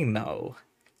playing now?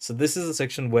 So this is a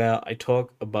section where I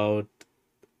talk about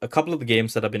a couple of the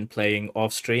games that I've been playing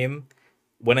off stream.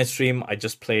 When I stream, I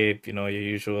just play, your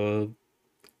usual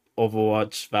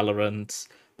Overwatch, Valorant,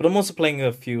 but I'm also playing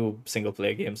a few single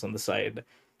player games on the side.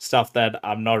 Stuff that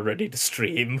I'm not ready to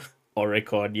stream or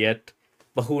record yet,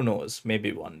 but who knows,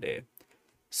 maybe one day.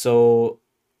 So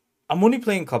I'm only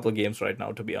playing a couple of games right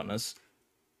now, to be honest.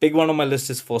 Big one on my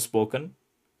list is Forspoken.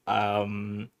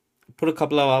 Um, put a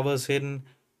couple of hours in.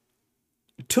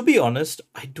 To be honest,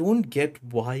 I don't get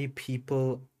why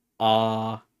people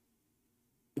are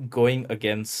going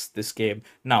against this game.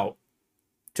 Now,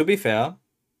 to be fair,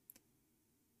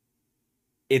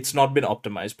 it's not been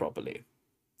optimized properly.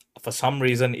 For some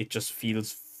reason, it just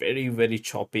feels very, very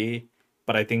choppy,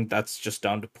 but I think that's just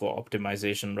down to poor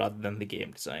optimization rather than the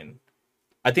game design.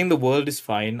 I think the world is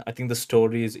fine. I think the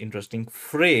story is interesting.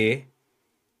 Frey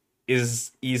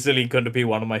is easily going to be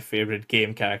one of my favorite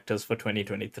game characters for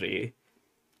 2023.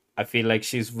 I feel like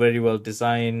she's very well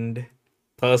designed.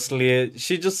 Personally,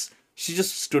 she just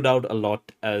stood out a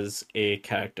lot as a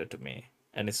character to me,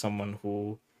 and is someone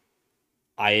who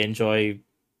I enjoy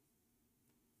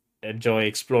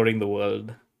exploring the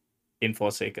world in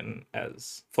Forsaken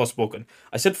as Forspoken.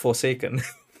 I said Forsaken,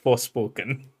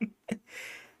 Forspoken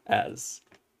as.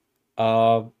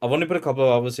 I've only put a couple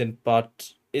of hours in,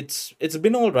 but it's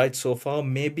been all right so far.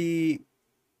 Maybe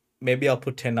I'll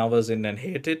put 10 hours in and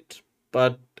hate it,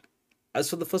 but as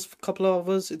for the first couple of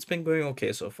hours, it's been going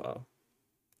okay so far.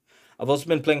 I've also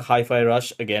been playing Hi-Fi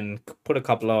Rush again. Put a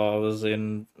couple of hours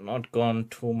in, not gone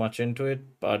too much into it,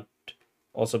 but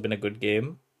also been a good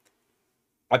game.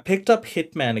 I picked up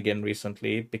Hitman again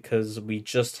recently because we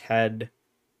just had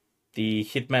the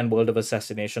Hitman World of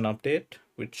Assassination update,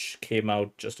 which came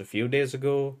out just a few days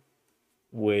ago,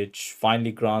 which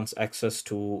finally grants access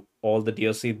to all the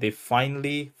DLC. They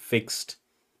finally fixed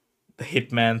the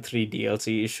Hitman 3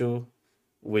 DLC issue,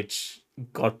 which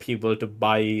got people to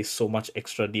buy so much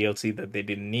extra DLC that they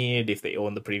didn't need if they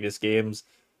own the previous games.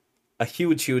 A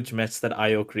huge, huge mess that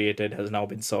IO created has now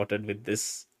been sorted with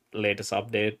this latest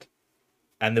update.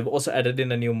 And they've also added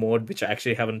in a new mode, which I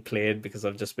actually haven't played because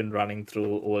I've just been running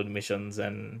through old missions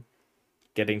and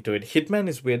getting to it. Hitman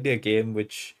is weirdly a game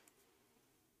which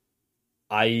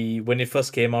when it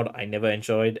first came out, I never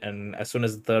enjoyed. And as soon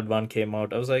as the third one came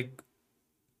out, I was like,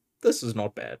 this is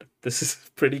not bad. This is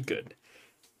pretty good.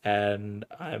 And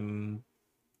I'm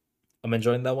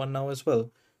enjoying that one now as well.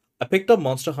 I picked up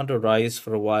Monster Hunter Rise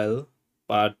for a while,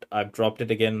 but I've dropped it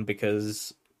again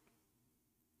because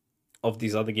of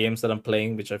these other games that I'm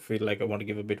playing, which I feel like I want to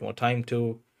give a bit more time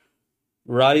to.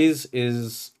 Rise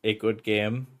is a good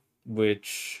game,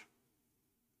 which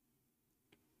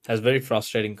has very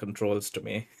frustrating controls to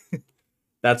me.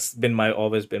 That's been my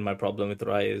always been my problem with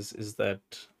Rise is that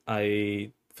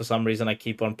I for some reason I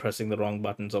keep on pressing the wrong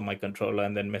buttons on my controller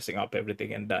and then messing up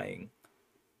everything and dying.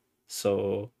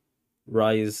 So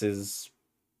Rise is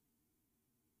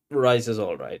Rise is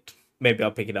all right. Maybe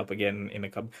I'll pick it up again in a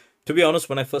couple. To be honest,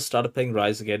 when I first started playing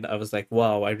Rise again, I was like,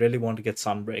 "Wow, I really want to get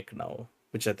Sunbreak now,"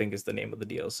 which I think is the name of the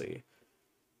DLC.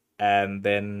 And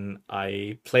then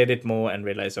I played it more and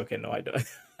realized, okay, no, I don't.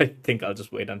 I think I'll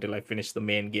just wait until I finish the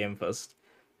main game first,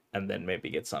 and then maybe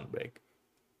get Sunbreak.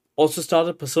 Also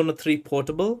started Persona 3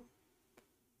 Portable.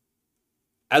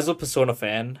 As a Persona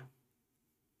fan,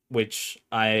 which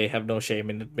I have no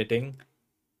shame in admitting,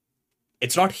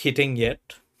 it's not hitting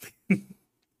yet,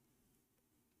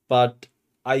 but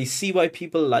I see why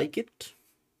people like it.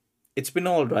 It's been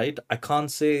all right. I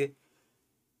can't say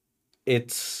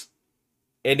it's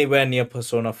anywhere near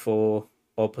Persona 4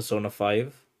 or Persona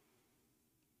 5,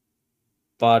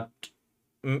 but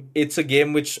it's a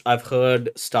game which I've heard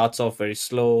starts off very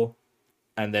slow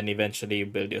and then eventually you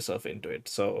build yourself into it.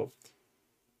 So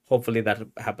hopefully that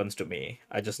happens to me.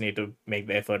 I just need to make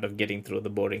the effort of getting through the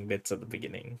boring bits at the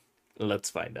beginning.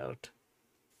 Let's find out.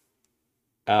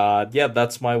 Yeah,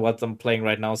 that's my what I'm playing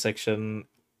right now section.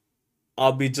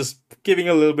 I'll be just giving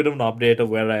a little bit of an update of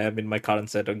where I am in my current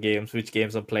set of games, which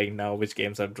games I'm playing now, which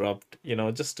games I've dropped,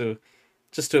 just to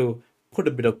put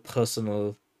a bit of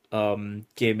personal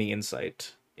gaming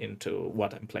insight into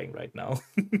what I'm playing right now.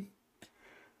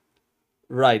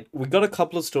 Right, we got a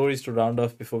couple of stories to round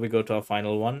off before we go to our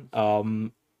final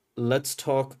one. Let's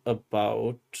talk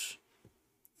about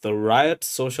the Riot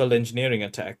social engineering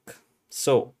attack.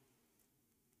 So,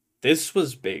 this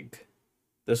was big.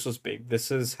 This was big. This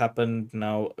has happened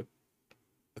now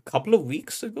a couple of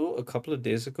weeks ago, a couple of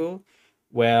days ago,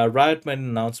 where Riot made an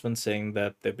announcement saying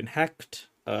that they've been hacked.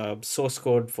 Source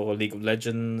code for League of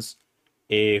Legends,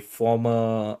 a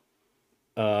former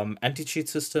anti cheat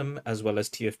system, as well as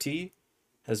TFT,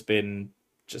 has been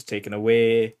just taken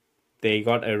away. they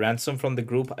got a ransom from the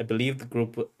group. I believe the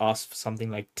group asked for something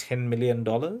like $10 million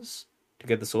to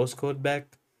get the source code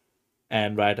back,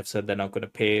 and Riot have said they're not going to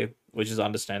pay, which is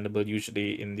understandable.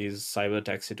 Usually in these cyber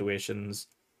attack situations,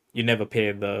 you never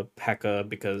pay the hacker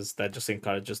because that just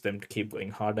encourages them to keep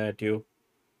going harder at you.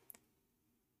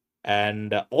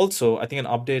 And also, I think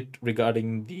an update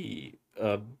regarding the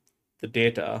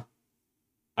data.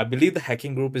 I believe the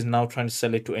hacking group is now trying to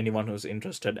sell it to anyone who's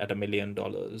interested at $1 million.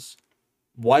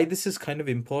 Why this is kind of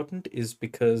important is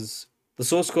because the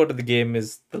source code of the game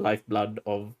is the lifeblood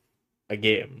of a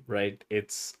game, right?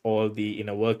 It's all the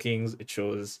inner workings. It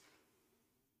shows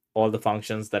all the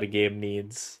functions that a game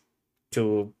needs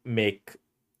to make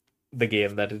the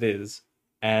game that it is.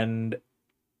 And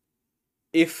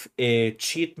if a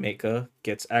cheat maker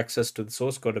gets access to the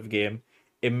source code of a game,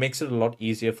 it makes it a lot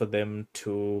easier for them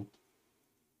to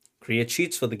create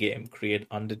cheats for the game, create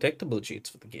undetectable cheats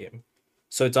for the game.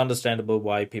 So it's understandable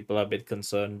why people are a bit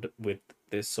concerned with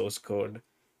this source code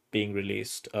being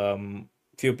released.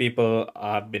 Few people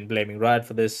have been blaming Riot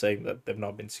for this, saying that they've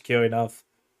not been secure enough.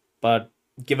 But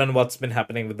given what's been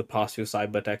happening with the past few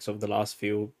cyber attacks over the last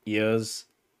few years,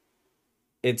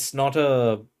 it's not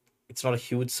a it's not a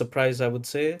huge surprise, I would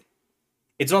say.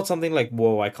 It's not something like,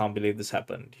 whoa, I can't believe this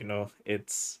happened.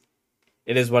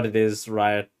 It is what it is.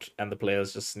 Riot and the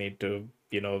players just need to,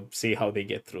 see how they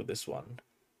get through this one.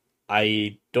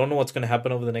 I don't know what's going to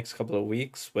happen over the next couple of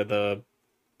weeks, whether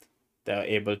they're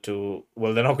able to,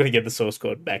 well, they're not going to get the source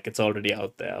code back. It's already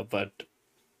out there, but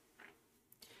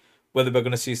whether we're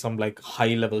going to see some like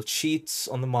high level cheats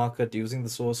on the market using the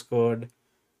source code,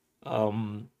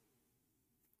 um,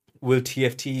 will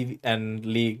TFT and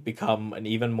League become an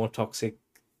even more toxic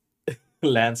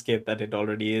landscape that it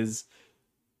already is?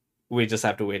 We just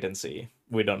have to wait and see.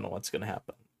 We don't know what's going to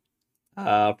happen.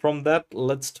 From that,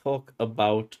 let's talk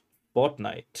about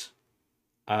Fortnite.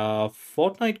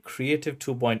 Fortnite Creative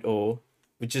 2.0,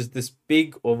 which is this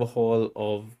big overhaul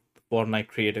of Fortnite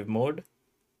Creative Mode,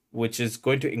 which is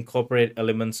going to incorporate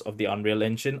elements of the Unreal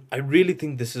Engine. I really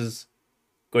think this is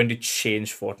going to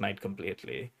change Fortnite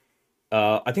completely.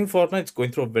 I think Fortnite's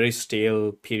going through a very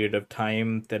stale period of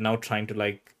time. They're now trying to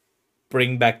like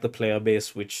bring back the player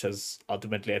base, which has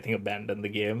ultimately, I think, abandoned the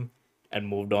game and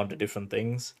moved on to different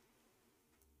things,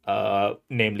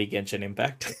 namely Genshin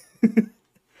Impact.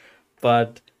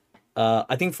 But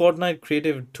I think Fortnite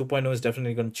Creative 2.0 is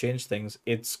definitely going to change things.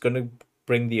 It's going to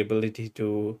bring the ability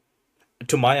to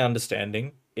my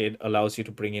understanding, it allows you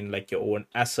to bring in like your own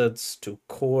assets to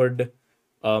code,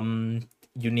 um,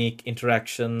 unique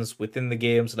interactions within the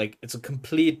games. Like it's a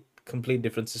complete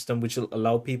different system, which will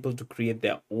allow people to create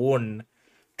their own,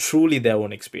 truly their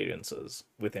own experiences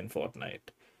within Fortnite,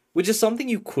 which is something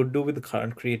you could do with the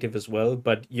current creative as well,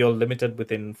 but you're limited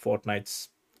within Fortnite's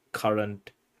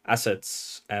current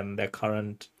assets and their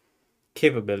current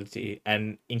capability,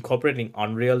 and incorporating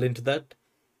Unreal into that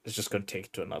is just going to take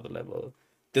it to another level.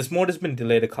 This mode has been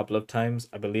delayed a couple of times.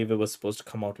 I believe it was supposed to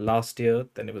come out last year,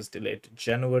 then it was delayed to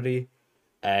January,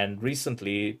 and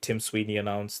recently Tim Sweeney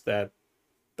announced that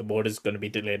the mode is going to be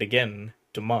delayed again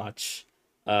to March.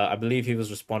 I believe he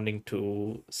was responding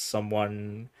to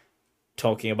someone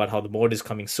talking about how the mode is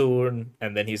coming soon,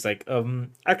 and then he's like,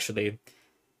 actually,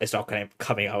 it's not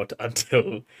coming out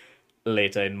until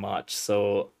later in March.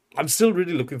 So I'm still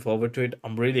really looking forward to it.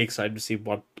 I'm really excited to see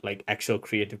what like actual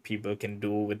creative people can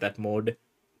do with that mode,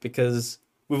 because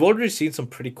we've already seen some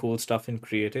pretty cool stuff in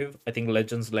creative. I think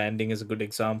Legends Landing is a good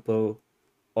example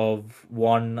of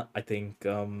one. I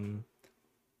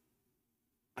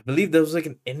believe there was like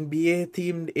an NBA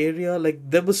themed area. Like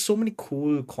there was so many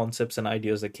cool concepts and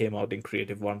ideas that came out in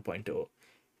Creative 1.0.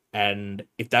 And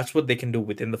if that's what they can do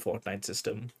within the Fortnite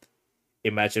system,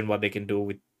 imagine what they can do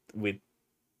with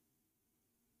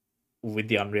with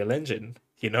the Unreal Engine,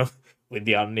 with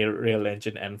the Unreal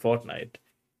Engine and Fortnite.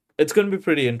 It's going to be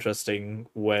pretty interesting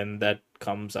when that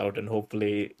comes out, and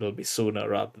hopefully it'll be sooner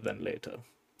rather than later.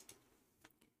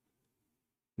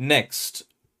 Next,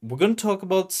 we're going to talk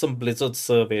about some Blizzard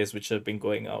surveys which have been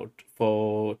going out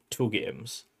for two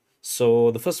games. So,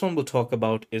 the first one we'll talk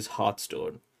about is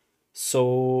Hearthstone.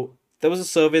 So, there was a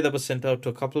survey that was sent out to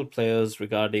a couple of players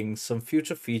regarding some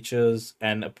future features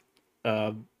and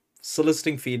uh,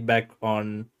 soliciting feedback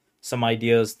on some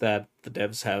ideas that the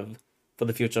devs have for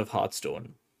the future of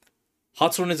Hearthstone.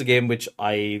 Hearthstone is a game which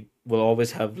I will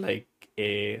always have like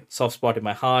a soft spot in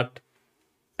my heart.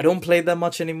 I don't play that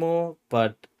much anymore,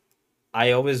 but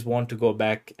I always want to go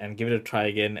back and give it a try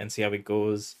again and see how it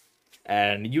goes.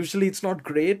 And usually it's not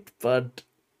great, but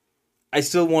I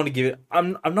still want to give it.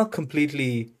 I'm not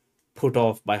completely put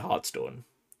off by Hearthstone.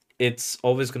 It's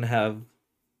always gonna have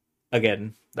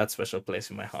again, that special place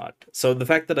in my heart. So the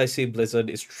fact that I see Blizzard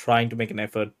is trying to make an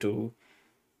effort to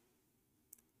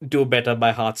do better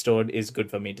by Hearthstone is good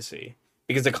for me to see.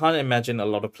 Because I can't imagine a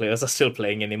lot of players are still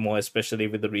playing anymore, especially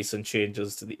with the recent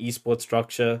changes to the esports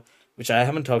structure, which I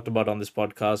haven't talked about on this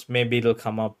podcast. Maybe it'll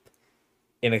come up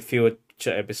in a future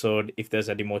episode if there's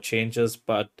any more changes,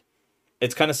 but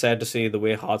it's kind of sad to see the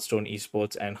way Hearthstone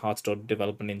esports and Hearthstone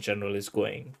development in general is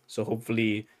going. So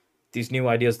hopefully these new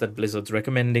ideas that Blizzard's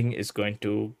recommending is going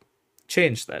to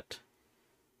change that.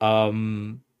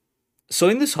 Um so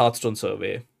in this Hearthstone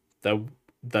survey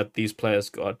that these players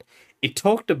got, it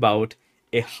talked about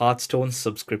a Hearthstone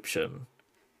subscription,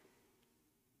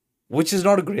 which is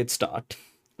not a great start,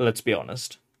 let's be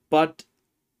honest. But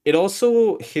it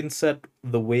also hints at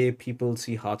the way people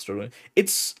see Hearthstone.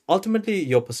 It's ultimately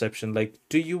your perception. Like,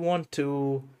 do you want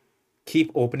to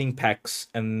keep opening packs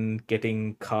and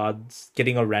getting cards,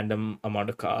 getting a random amount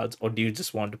of cards, or do you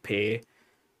just want to pay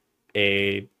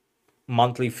a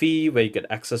monthly fee where you get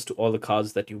access to all the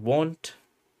cards that you want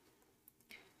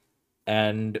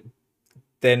and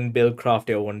then build craft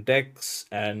your own decks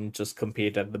and just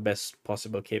compete at the best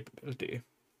possible capability?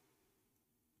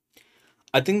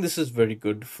 I think this is very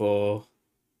good for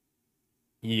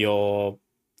your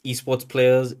esports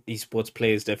players. Esports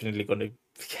players definitely going to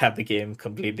have the game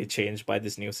completely changed by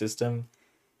this new system,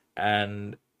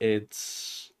 and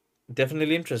it's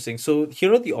definitely interesting. So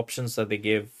here are the options that they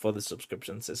gave for the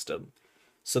subscription system.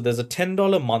 So there's a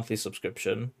 $10 monthly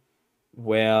subscription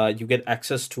where you get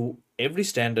access to every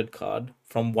standard card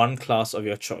from one class of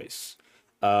your choice.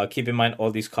 Keep in mind,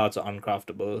 all these cards are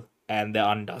uncraftable and they're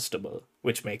undustable,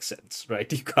 which makes sense,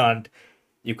 right? You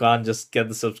can't just get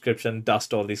the subscription,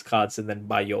 dust all these cards, and then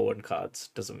buy your own cards.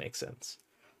 Doesn't make sense.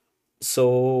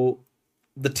 So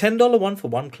the $10 one for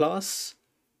one class,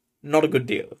 not a good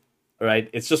deal, right?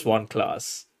 It's just one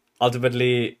class.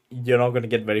 Ultimately, you're not going to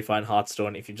get very fine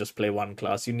Hearthstone if you just play one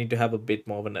class. You need to have a bit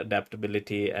more of an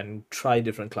adaptability and try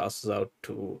different classes out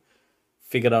to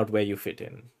figure out where you fit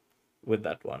in with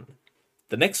that one.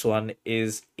 The next one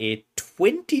is a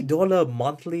 $20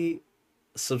 monthly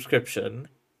subscription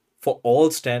for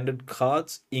all standard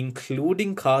cards,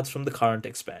 including cards from the current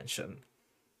expansion.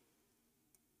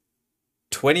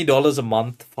 $20 a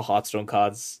month for Hearthstone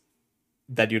cards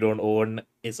that you don't own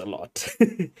is a lot.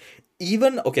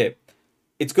 Even, okay,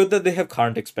 it's good that they have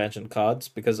current expansion cards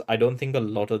because I don't think a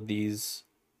lot of these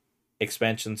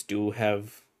expansions do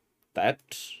have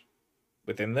that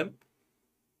within them.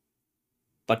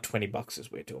 But $20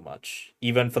 is way too much.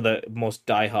 Even for the most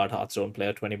die-hard Hearthstone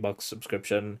player, $20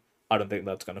 subscription, I don't think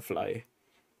that's gonna fly.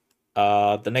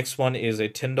 The next one is a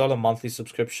 $10 monthly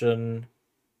subscription,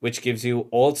 which gives you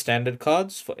all standard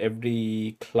cards for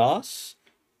every class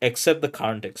except the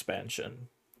current expansion.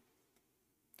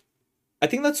 I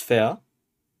think that's fair.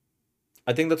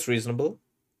 I think that's reasonable.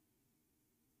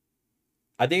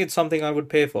 I think it's something I would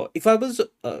pay for. If I was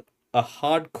a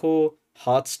hardcore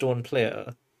Hearthstone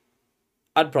player,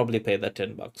 I'd probably pay that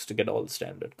 $10 to get all the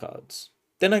standard cards.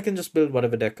 Then I can just build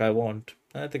whatever deck I want.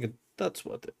 I think that's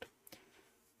worth it.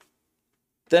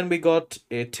 Then we got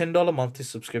a $10 monthly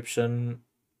subscription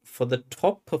for the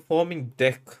top performing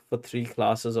deck for 3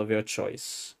 classes of your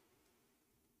choice.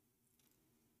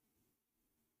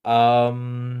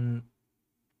 Um,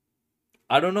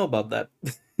 I don't know about that.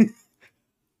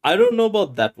 I don't know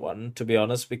about that one, to be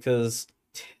honest, because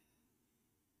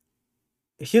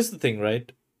here's the thing,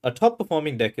 right? A top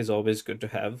performing deck is always good to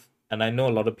have, and I know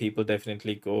a lot of people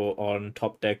definitely go on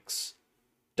top decks,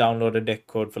 download a deck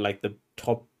code for like the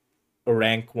top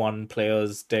rank one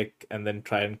player's deck, and then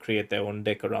try and create their own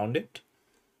deck around it.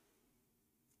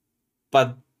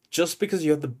 But just because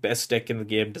you have the best deck in the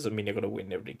game doesn't mean you're gonna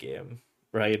win every game,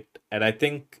 right? And I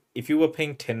think if you were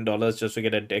paying $10 just to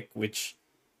get a deck which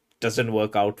doesn't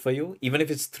work out for you, even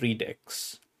if it's 3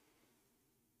 decks,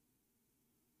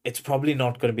 it's probably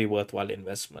not going to be worthwhile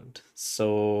investment.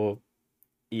 So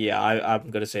yeah,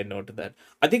 I'm gonna say no to that.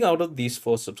 I think out of these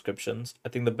 4 subscriptions, I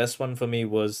think the best one for me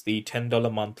was the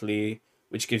 $10 monthly,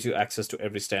 which gives you access to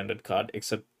every standard card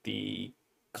except the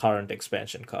current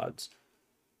expansion cards.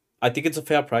 I think it's a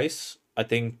fair price. I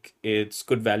think it's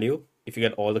good value if you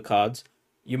get all the cards.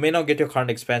 You may not get your current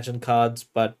expansion cards,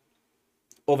 but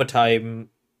over time,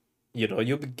 you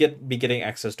be getting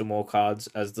access to more cards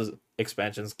as the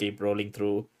expansions keep rolling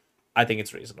through. I think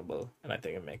it's reasonable and I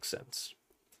think it makes sense.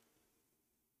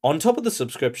 On top of the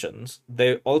subscriptions,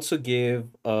 they also gave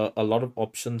a lot of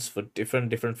options for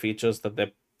different features that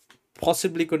they're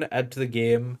possibly going to add to the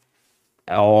game,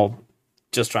 or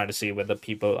just trying to see whether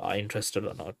people are interested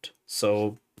or not.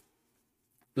 So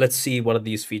let's see what are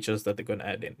these features that they're going to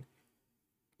add in.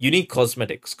 Unique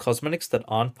cosmetics. Cosmetics that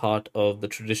aren't part of the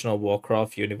traditional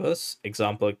Warcraft universe.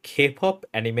 Example, K-pop,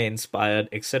 anime inspired,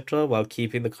 etc., while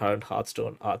keeping the current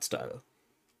Hearthstone art style.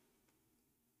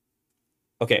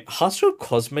 Okay, Hearthstone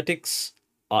cosmetics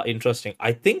are interesting.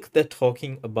 I think they're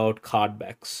talking about card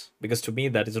backs because to me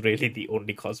that is really the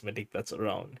only cosmetic that's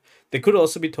around. They could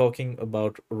also be talking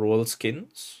about role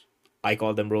skins. I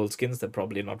call them role skins. They're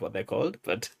probably not what they're called,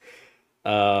 but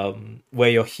where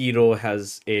your hero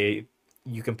has a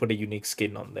you can put a unique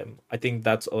skin on them. I think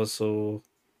that's also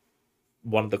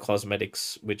one of the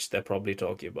cosmetics which they're probably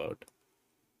talking about.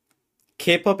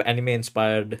 K-pop anime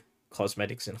inspired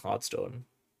cosmetics in Hearthstone.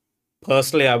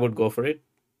 Personally, I would go for it,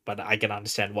 but I can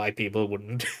understand why people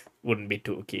wouldn't wouldn't be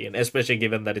too keen, especially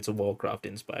given that it's a Warcraft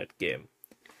inspired game.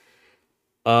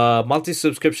 Multi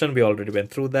subscription, we already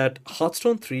went through that.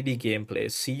 Hearthstone 3D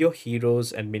gameplay. See your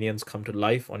heroes and minions come to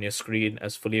life on your screen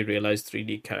as fully realized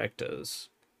 3D characters.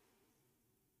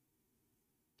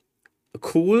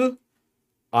 Cool.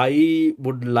 I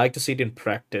would like to see it in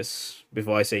practice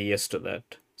before I say yes to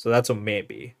that. So that's a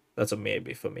maybe. That's a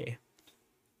maybe for me.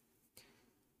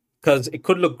 Because it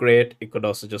could look great. It could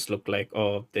also just look like,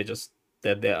 oh, they're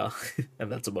there,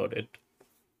 and that's about it.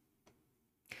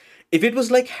 If it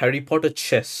was like Harry Potter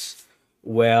chess,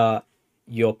 where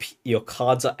your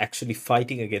cards are actually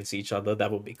fighting against each other,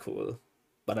 that would be cool.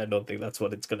 But I don't think that's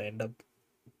what it's gonna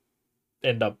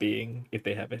end up being if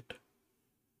they have it.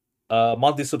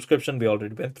 Monthly subscription, we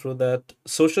already went through that.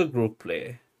 Social group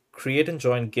play. Create and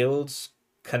join guilds,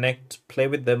 connect, play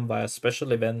with them via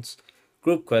special events,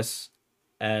 group quests,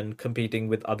 and competing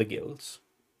with other guilds.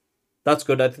 That's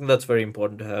good. I think that's very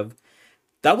important to have.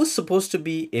 That was supposed to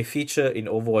be a feature in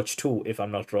Overwatch 2, if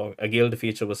I'm not wrong. A guild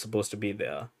feature was supposed to be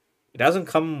there. It hasn't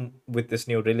come with this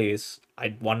new release.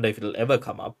 I wonder if it'll ever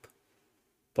come up.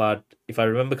 But if I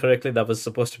remember correctly, that was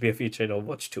supposed to be a feature in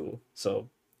Overwatch 2. So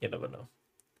you never know.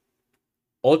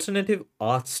 Alternative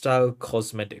art style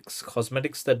cosmetics.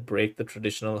 Cosmetics that break the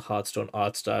traditional Hearthstone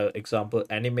art style. Example,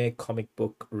 anime, comic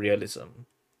book, realism.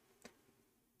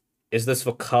 Is this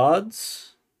for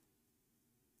cards?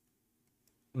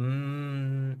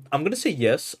 I'm gonna say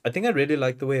yes. I think I really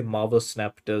like the way Marvel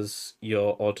Snap does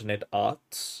your alternate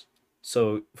arts.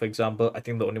 So, for example, I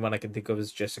think the only one I can think of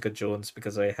is Jessica Jones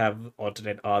because I have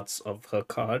alternate arts of her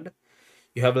card.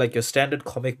 You have like your standard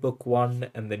comic book one,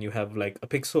 and then you have like a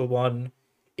pixel one,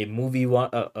 a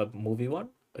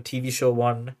TV show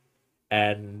one,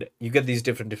 and you get these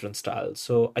different styles.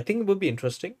 So I think it would be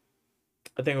interesting.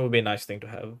 I think it would be a nice thing to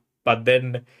have. But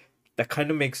then that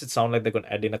kind of makes it sound like they're going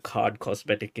to add in a card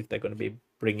cosmetic if they're going to be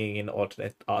bringing in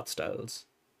alternate art styles.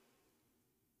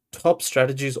 Top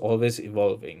strategy is always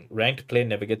evolving. Ranked play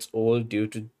never gets old due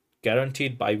to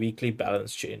guaranteed bi-weekly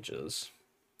balance changes.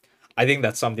 I think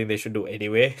that's something they should do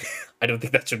anyway. I don't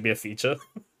think that should be a feature.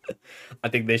 I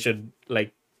think they should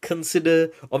like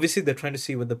consider. Obviously, they're trying to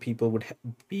see whether people would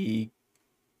be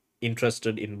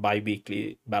interested in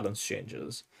bi-weekly balance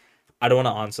changes. I don't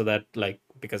want to answer that like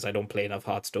because I don't play enough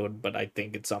Hearthstone, but I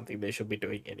think it's something they should be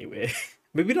doing anyway.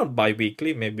 Maybe not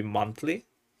bi-weekly, maybe monthly,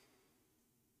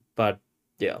 but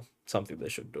yeah, something they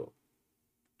should do.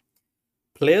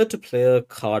 Player to player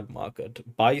card market.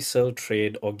 Buy, sell,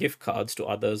 trade, or gift cards to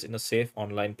others in a safe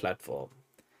online platform,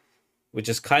 which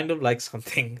is kind of like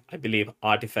something I believe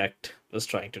Artifact was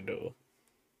trying to do.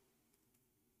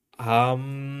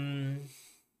 Um,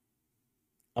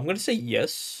 I'm gonna say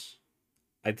yes.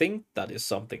 I think that is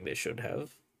something they should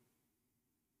have.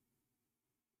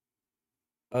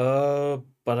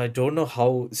 But I don't know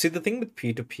how. See, the thing with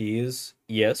P2P is,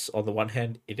 yes, on the one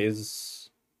hand, it is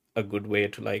a good way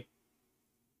to like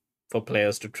for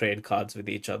players to trade cards with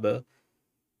each other,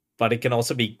 but it can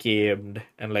also be gamed,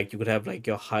 and like you could have like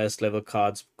your highest level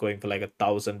cards going for like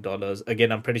 $1,000.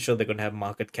 Again, I'm pretty sure they're gonna have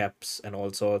market caps and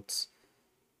all sorts,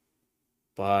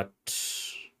 but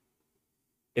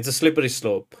it's a slippery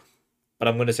slope. But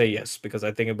I'm gonna say yes because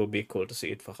I think it would be cool to see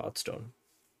it for Hearthstone.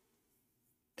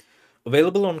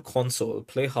 Available on console,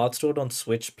 play Hearthstone on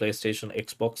Switch, PlayStation,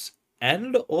 Xbox,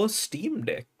 and or Steam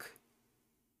Deck.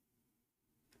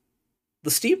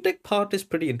 The Steam Deck part is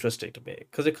pretty interesting to me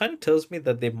because it kind of tells me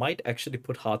that they might actually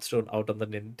put Hearthstone out on the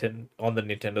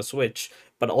Nintendo Switch,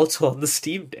 but also on the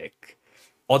Steam Deck.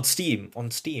 On Steam.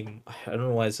 I don't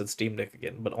know why I said Steam Deck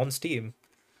again, but on Steam.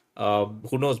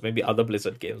 Who knows? Maybe other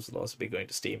Blizzard games will also be going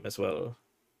to Steam as well,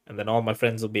 and then all my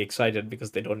friends will be excited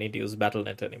because they don't need to use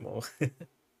BattleNet anymore.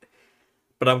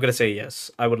 But I'm gonna say yes.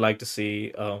 I would like to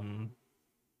see.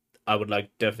 I would like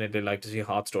definitely like to see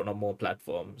Hearthstone on more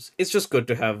platforms. It's just good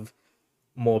to have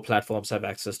more platforms have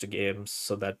access to games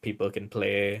so that people can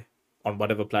play on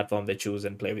whatever platform they choose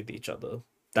and play with each other.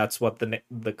 That's what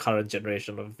the current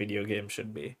generation of video games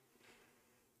should be.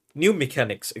 New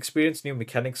mechanics. Experience new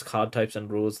mechanics, card types, and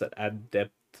rules that add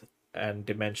depth and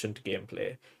dimension to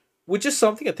gameplay, which is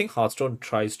something I think Hearthstone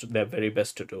tries to their very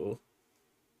best to do,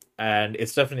 and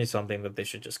it's definitely something that they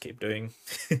should just keep doing.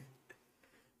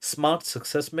 Smart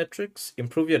success metrics.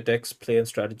 Improve your deck's play and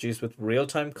strategies with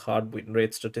real-time card win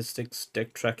rate statistics,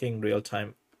 deck tracking,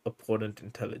 real-time opponent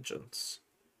intelligence.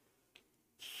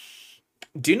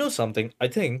 Do you know something? I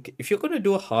think if you're going to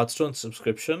do a Hearthstone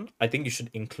subscription, I think you should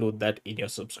include that in your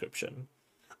subscription.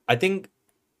 I think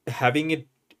having it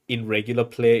in regular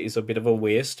play is a bit of a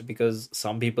waste because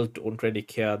some people don't really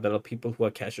care. There are people who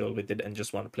are casual with it and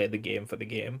just want to play the game for the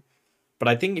game. But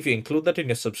I think if you include that in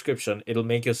your subscription, it'll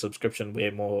make your subscription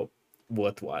way more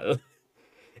worthwhile.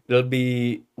 It'll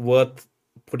be worth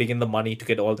putting in the money to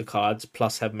get all the cards,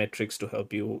 plus have metrics to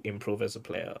help you improve as a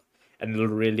player. And it'll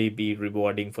really be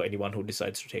rewarding for anyone who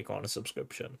decides to take on a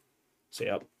subscription. So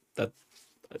yeah, that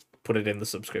put it in the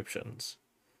subscriptions.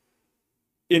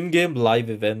 In-game live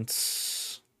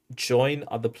events. Join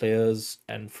other players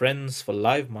and friends for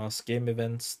live mass game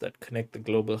events that connect the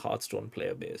global Hearthstone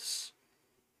player base.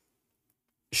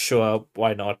 Sure,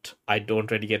 why not? I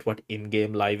don't really get what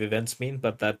in-game live events mean,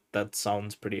 but that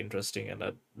sounds pretty interesting, and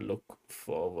I'd look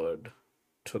forward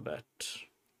to that.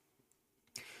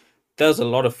 There's a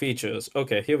lot of features.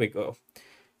 Okay, here we go.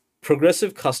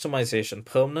 Progressive customization.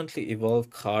 Permanently evolve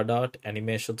card art,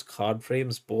 animations, card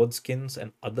frames, board skins,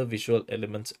 and other visual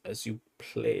elements as you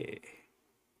play.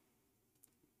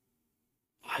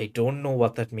 I don't know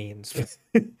what that means.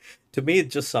 To me, it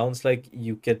just sounds like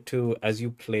you get to, as you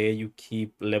play, you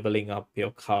keep leveling up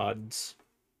your cards,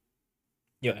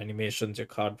 your animations, your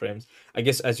card frames. I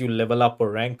guess as you level up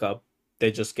or rank up,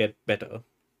 they just get better,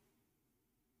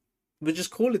 which is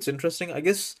cool. It's interesting. I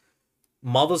guess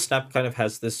Marvel Snap kind of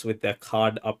has this with their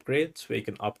card upgrades, where you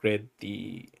can upgrade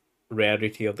the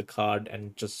rarity of the card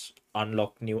and just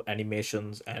unlock new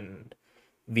animations and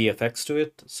VFX to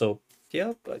it. So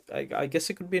yeah, I guess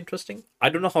it could be interesting. I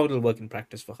don't know how it'll work in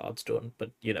practice for Hearthstone,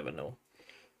 but you never know.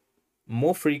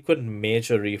 More frequent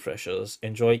major refreshers.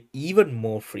 Enjoy even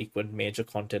more frequent major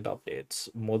content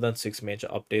updates. More than 6 major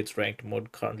updates ranked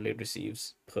mode currently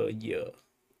receives per year.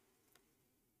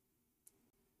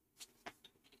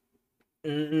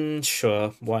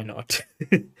 Sure, why not?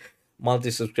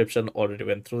 Multi subscription already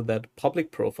went through that. Public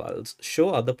profiles. Show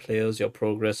other players your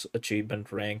progress,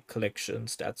 achievement, rank, collection,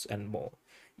 stats, and more.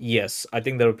 Yes, I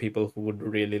think there are people who would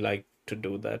really like to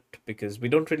do that because we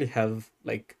don't really have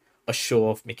like a show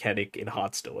off mechanic in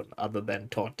Hearthstone other than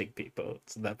taunting people.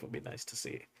 So that would be nice to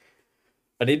see.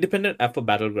 An independent app for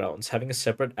Battlegrounds, having a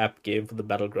separate app game for the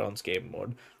Battlegrounds game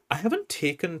mode. I haven't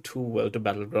taken too well to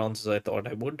Battlegrounds as I thought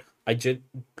I would.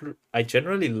 I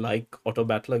generally like auto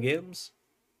battler games,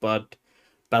 but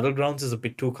Battlegrounds is a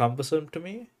bit too cumbersome to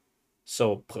me.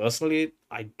 So personally,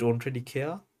 I don't really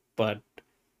care, but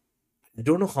I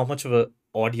don't know how much of a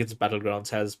audience Battlegrounds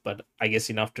has, but I guess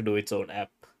enough to do its own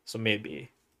app. So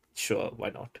maybe, sure,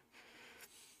 why not?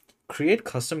 Create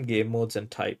custom game modes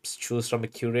and types. Choose from a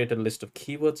curated list of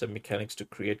keywords and mechanics to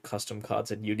create custom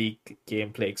cards and unique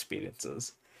gameplay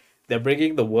experiences. They're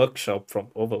bringing the workshop from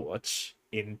Overwatch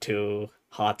into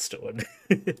Hearthstone.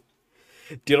 Do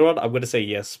you know what? I'm going to say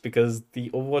yes because the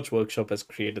Overwatch workshop has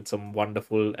created some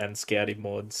wonderful and scary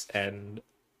modes, and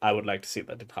I would like to see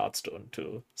that in Hearthstone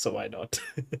too. So why not?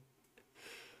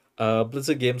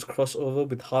 Blizzard Games crossover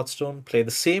with Hearthstone. Play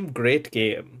the same great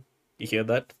game. You hear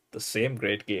that? The same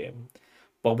great game,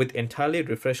 but with entirely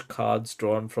refreshed cards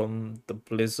drawn from the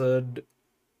Blizzard.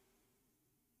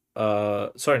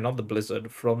 Sorry, not the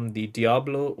Blizzard, from the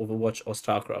Diablo, Overwatch, or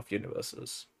StarCraft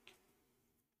universes.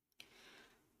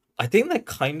 I think that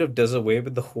kind of does away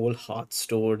with the whole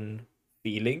Hearthstone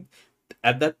feeling.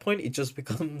 At that point, it just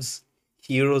becomes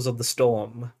Heroes of the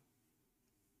Storm,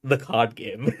 the card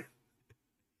game.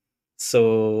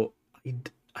 So I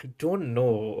don't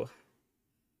know.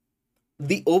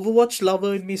 The Overwatch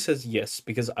lover in me says yes,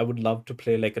 because I would love to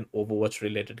play like an Overwatch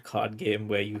related card game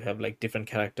where you have like different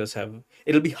characters have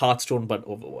it'll be Hearthstone but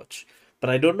Overwatch.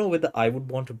 But I don't know whether I would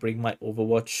want to bring my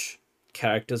Overwatch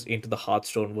characters into the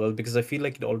Hearthstone world because I feel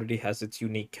like it already has its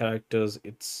unique characters,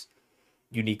 its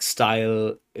unique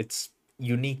style, its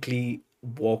uniquely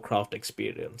Warcraft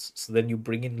experience. So then you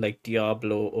bring in like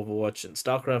Diablo, Overwatch, and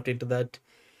StarCraft into that,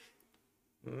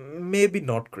 maybe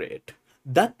not great.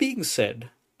 That being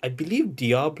said, I believe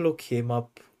Diablo came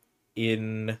up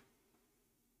in,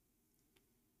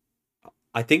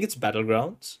 I think it's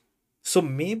Battlegrounds. So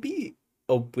maybe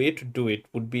a way to do it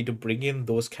would be to bring in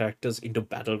those characters into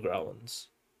Battlegrounds,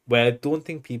 where I don't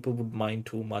think people would mind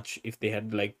too much if they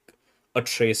had like a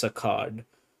Tracer card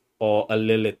or a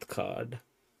Lilith card,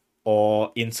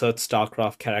 or insert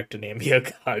StarCraft character name here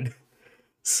card.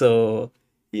 So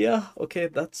yeah, okay,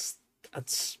 that's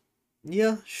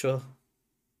yeah, sure.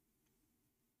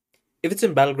 If it's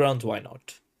in Battlegrounds, why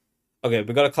not? Okay,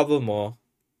 we got a couple more.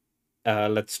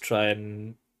 Let's try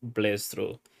and blaze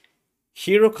through.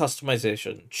 Hero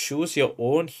customization. Choose your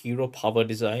own hero power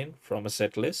design from a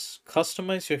set list.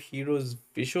 Customize your hero's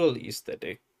visual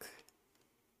aesthetic.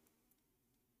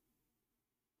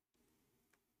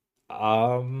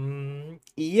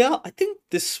 Yeah, I think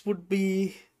this would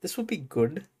be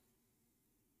good.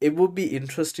 It would be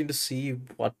interesting to see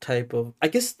what type of, I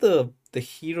guess the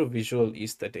hero visual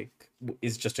aesthetic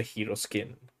is just a hero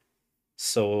skin.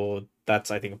 So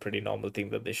that's, I think, a pretty normal thing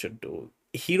that they should do.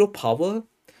 Hero power,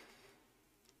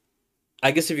 I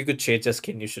guess if you could change their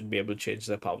skin, you should be able to change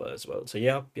their power as well. So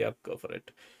yeah, yeah, go for it.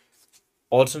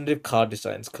 Alternative card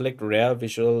designs. Collect rare,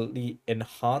 visually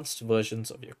enhanced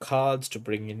versions of your cards to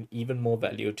bring in even more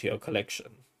value to your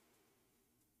collection.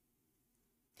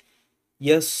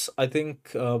 Yes, I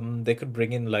think they could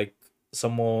bring in like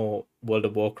some more World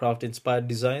of Warcraft inspired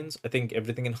designs. I think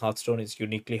everything in Hearthstone is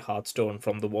uniquely Hearthstone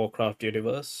from the Warcraft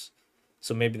universe.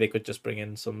 So maybe they could just bring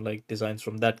in some like designs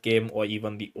from that game or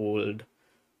even the old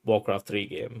Warcraft 3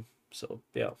 game. So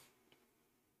yeah.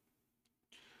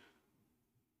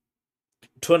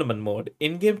 Tournament mode.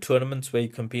 In-game tournaments where you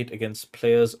compete against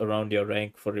players around your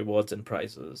rank for rewards and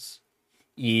prizes.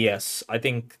 Yes, I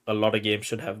think a lot of games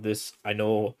should have this. I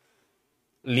know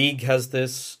League has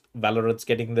this, Valorant's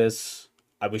getting this.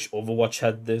 I wish Overwatch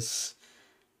had this.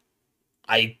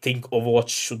 I think Overwatch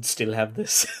should still have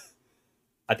this.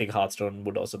 I think Hearthstone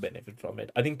would also benefit from it.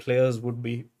 I think players would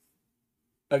be,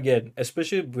 again,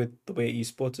 especially with the way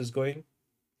esports is going,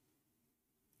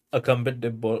 a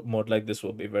competitive mode like this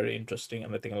will be very interesting,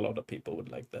 and I think a lot of people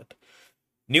would like that.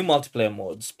 New multiplayer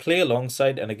modes. Play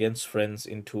alongside and against friends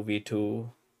in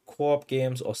 2v2, co-op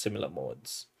games, or similar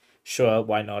modes. Sure,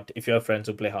 why not? If you have friends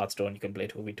who play Hearthstone, you can play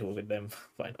 2v2 with them.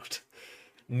 Why not?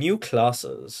 New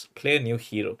classes. Play a new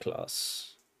hero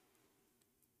class.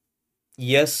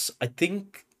 Yes, I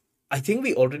think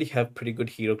we already have pretty good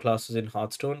hero classes in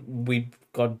Hearthstone. We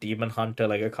got Demon Hunter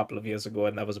like a couple of years ago,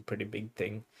 and that was a pretty big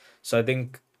thing. So I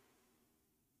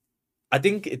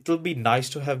think it'll be nice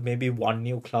to have maybe one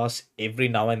new class every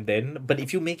now and then, but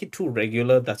if you make it too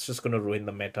regular, that's just going to ruin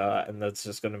the meta and that's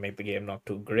just going to make the game not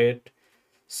too great.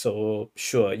 So,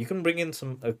 sure, you can bring in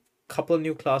a couple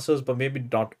new classes, but maybe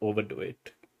not overdo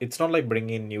it. It's not like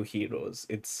bringing in new heroes.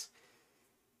 It's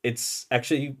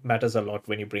actually matters a lot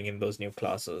when you bring in those new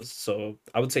classes. So,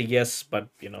 I would say yes, but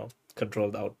control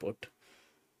the output.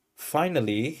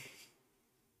 Finally,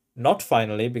 not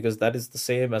finally, because that is the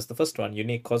same as the first one,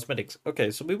 unique cosmetics.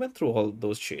 Okay, so we went through all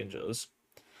those changes.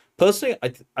 Personally,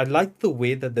 I like the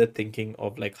way that they're thinking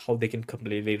of like how they can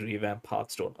completely revamp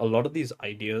Hearthstone. A lot of these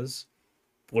ideas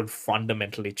would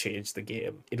fundamentally change the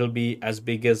game. It'll be as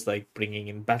big as like bringing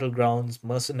in battlegrounds,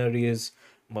 mercenaries,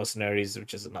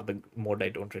 which is another mode I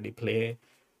don't really play,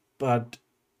 but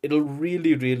it'll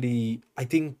really, really, I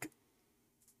think,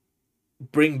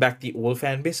 bring back the old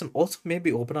fan base and also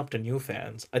maybe open up to new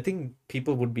fans. I think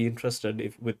people would be interested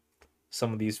if with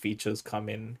some of these features come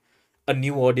in, a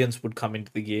new audience would come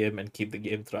into the game and keep the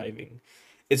game thriving.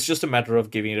 It's just a matter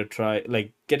of giving it a try,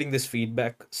 like getting this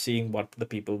feedback, seeing what the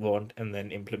people want, and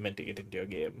then implementing it into your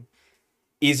game.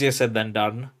 Easier said than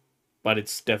done, but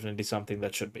it's definitely something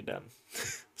that should be done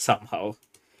somehow.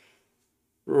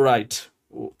 Right.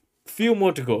 Few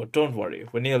more to go. Don't worry,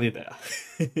 we're nearly there.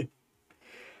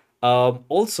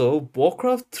 Also,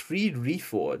 Warcraft 3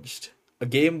 Reforged, a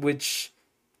game which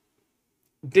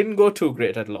didn't go too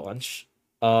great at launch.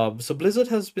 So Blizzard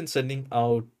has been sending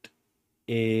out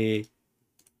a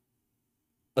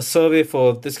a survey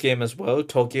for this game as well,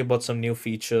 talking about some new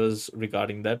features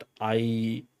regarding that.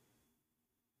 I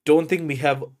don't think we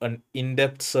have an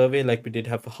in-depth survey like we did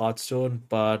have for Hearthstone,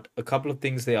 but a couple of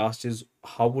things they asked is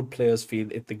how would players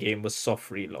feel if the game was soft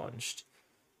relaunched?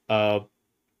 Uh,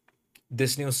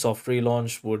 this new soft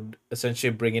relaunch would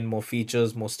essentially bring in more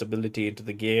features, more stability into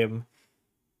the game.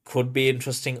 Could be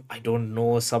interesting. I don't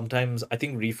know. Sometimes I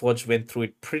think Reforged went through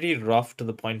it pretty rough to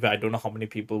the point where I don't know how many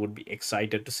people would be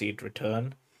excited to see it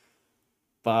return.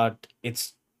 But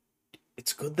it's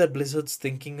good that Blizzard's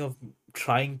thinking of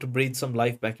trying to breathe some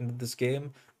life back into this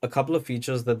game. A couple of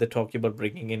features that they're talking about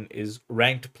bringing in is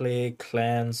ranked play,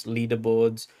 clans,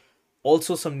 leaderboards,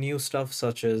 also some new stuff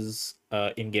such as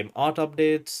in-game art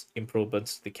updates,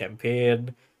 improvements to the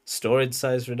campaign, storage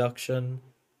size reduction.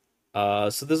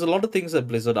 So there's a lot of things that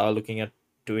Blizzard are looking at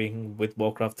doing with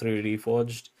Warcraft 3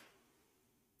 Reforged.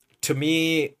 To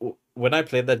me, when I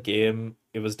played that game,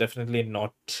 it was definitely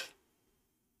not.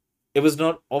 It was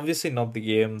not obviously not the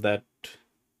game that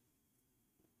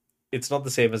it's not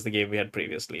the same as the game we had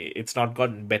previously. It's not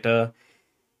gotten better,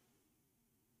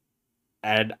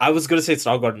 and I was gonna say it's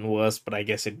not gotten worse, but I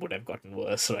guess it would have gotten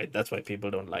worse, right? That's why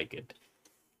people don't like it.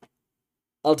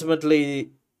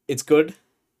 Ultimately, it's good.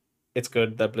 It's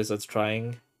good that Blizzard's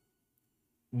trying.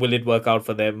 Will it work out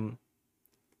for them?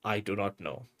 I do not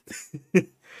know.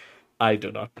 I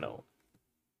do not know.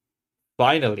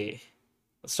 Finally,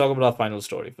 let's talk about our final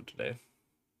story for today.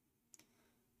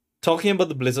 Talking about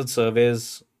the Blizzard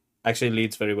surveys actually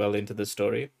leads very well into this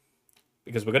story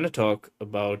because we're going to talk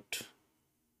about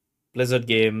Blizzard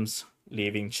games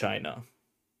leaving China.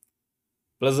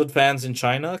 Blizzard fans in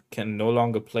China can no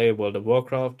longer play World of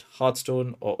Warcraft,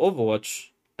 Hearthstone, or Overwatch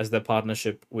as their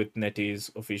partnership with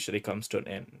NetEase officially comes to an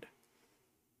end.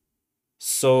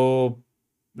 So,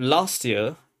 last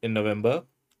year in November,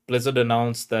 Blizzard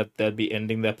announced that they'll be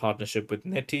ending their partnership with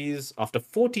NetEase after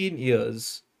 14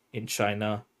 years in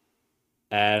China,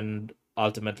 and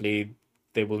ultimately,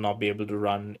 they will not be able to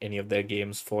run any of their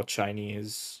games for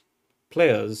Chinese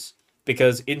players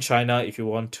because in China, if you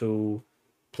want to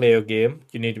play a game,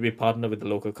 you need to be partnered with the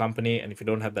local company, and if you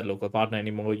don't have that local partner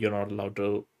anymore, you're not allowed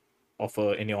to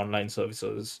offer any online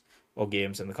services or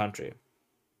games in the country.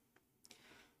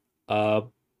 Uh,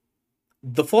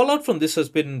 the fallout from this has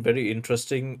been very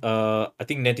interesting. I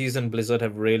think NetEase and Blizzard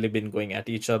have really been going at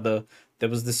each other. There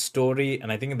was this story,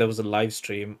 and I think there was a live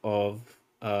stream of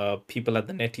people at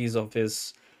the NetEase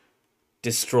office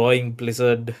destroying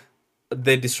Blizzard.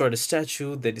 They destroyed a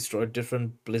statue. They destroyed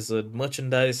different Blizzard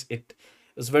merchandise. It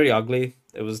was very ugly.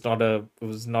 It was not a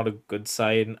good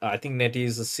sign. I think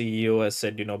NetEase, the CEO, has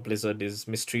said Blizzard is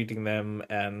mistreating them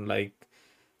and like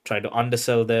trying to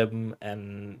undersell them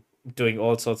and doing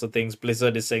all sorts of things.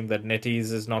 Blizzard is saying that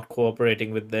NetEase is not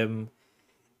cooperating with them,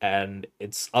 and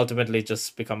it's ultimately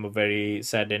just become a very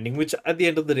sad ending, which at the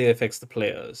end of the day affects the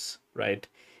players, right?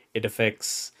 It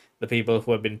affects the people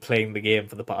who have been playing the game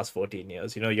for the past 14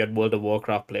 years. You had World of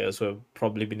Warcraft players who have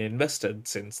probably been invested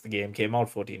since the game came out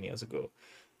 14 years ago.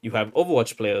 You have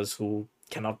Overwatch players who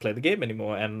cannot play the game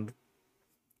anymore, and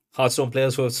Hearthstone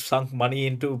players who have sunk money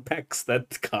into packs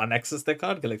that can't access their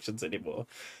card collections anymore.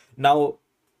 Now,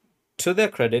 to their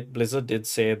credit, Blizzard did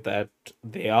say that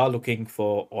they are looking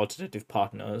for alternative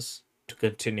partners to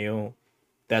continue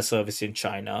their service in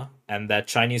China, and that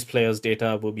Chinese players'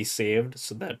 data will be saved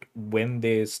so that when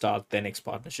they start their next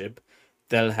partnership,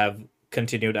 they'll have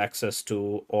continued access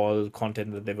to all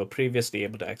content that they were previously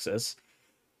able to access.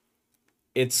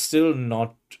 It's still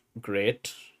not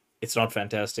great. It's not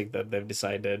fantastic that they've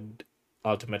decided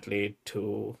ultimately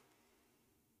to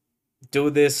do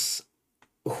this.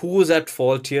 Who's at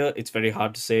fault here? It's very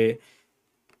hard to say.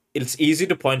 It's easy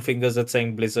to point fingers at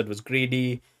saying Blizzard was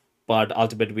greedy, but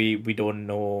ultimately we don't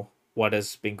know what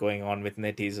has been going on with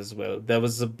NetEase as well. There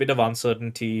was a bit of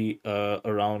uncertainty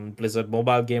around Blizzard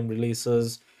mobile game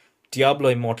releases. Diablo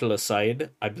Immortal aside,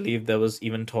 I believe there was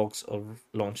even talks of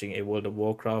launching a World of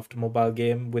Warcraft mobile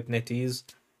game with NetEase,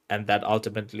 and that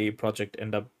ultimately project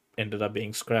ended up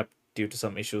being scrapped due to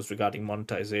some issues regarding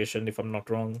monetization, if I'm not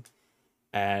wrong.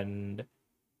 And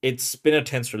it's been a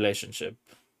tense relationship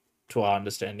to our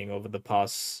understanding over the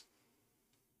past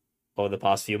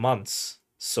few months.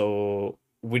 So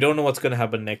we don't know what's going to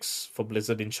happen next for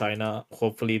Blizzard in China.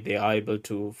 Hopefully, they are able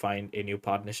to find a new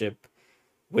partnership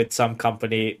with some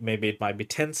company. Maybe it might be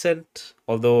Tencent,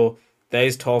 although there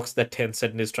is talks that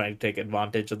Tencent is trying to take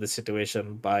advantage of the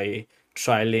situation by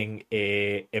trialing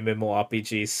a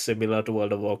MMORPG similar to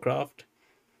World of Warcraft,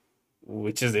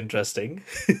 which is interesting.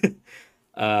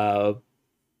 uh,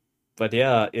 but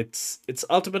yeah, it's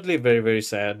ultimately very very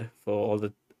sad for all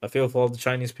the I feel for all the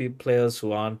Chinese players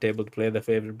who aren't able to play their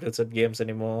favorite Blizzard games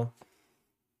anymore.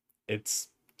 It's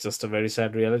just a very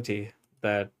sad reality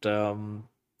that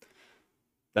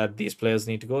that these players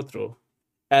need to go through.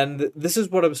 And this is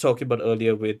what I was talking about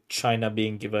earlier with China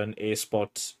being given a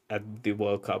spot at the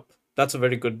World Cup. That's a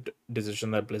very good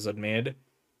decision that Blizzard made.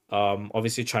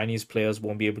 Obviously, Chinese players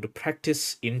won't be able to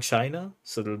practice in China,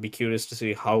 so they'll be curious to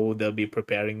see how they'll be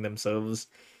preparing themselves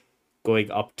going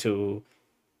up to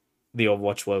the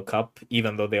Overwatch World Cup,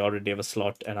 even though they already have a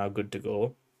slot and are good to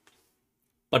go.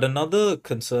 But another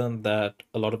concern that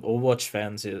a lot of Overwatch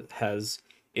fans has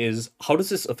is how does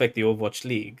this affect the Overwatch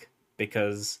League?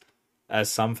 Because, as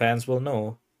some fans will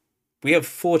know, we have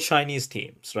four Chinese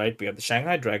teams, right? We have the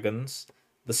Shanghai Dragons,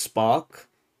 the Spark,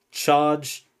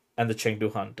 Charge, and the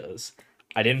Chengdu Hunters.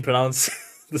 I didn't pronounce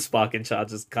the Spark and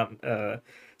Charge's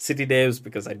city names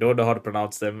because I don't know how to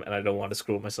pronounce them and I don't want to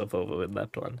screw myself over with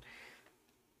that one.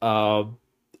 Uh,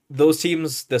 those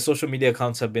teams, their social media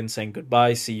accounts have been saying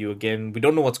goodbye, see you again. We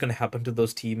don't know what's going to happen to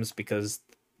those teams because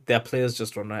their players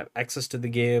just don't have access to the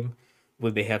game.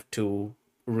 Will they have to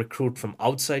recruit from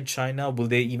outside China? Will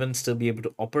they even still be able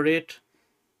to operate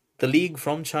the league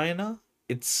from China?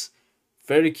 It's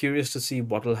very curious to see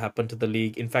what will happen to the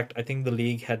league. In fact, I think the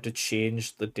league had to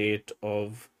change the date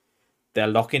of their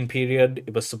lock-in period.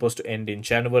 It was supposed to end in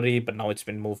January, but now it's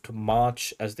been moved to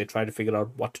March as they try to figure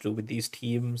out what to do with these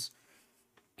teams.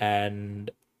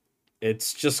 And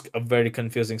it's just a very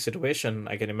confusing situation,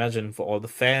 I can imagine, for all the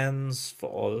fans, for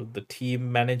all the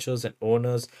team managers and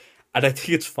owners. And I think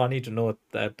it's funny to note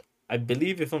that I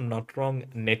believe, if I'm not wrong,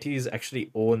 NetEase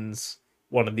actually owns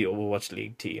one of the Overwatch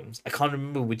League teams. I can't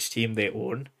remember which team they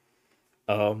own,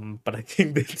 but I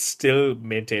think they still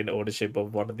maintain ownership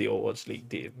of one of the Overwatch League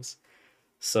teams.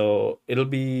 So it'll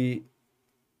be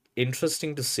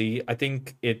interesting to see. I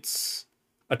think it's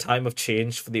a time of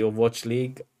change for the Overwatch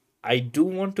League. I do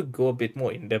want to go a bit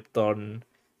more in depth on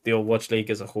the Overwatch League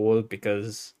as a whole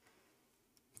because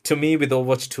to me, with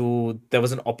Overwatch 2, there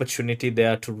was an opportunity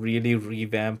there to really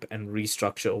revamp and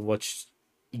restructure Overwatch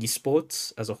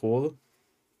esports as a whole,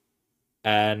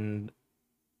 and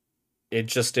it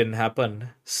just didn't happen.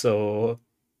 So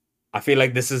I feel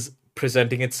like this is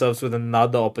presenting itself with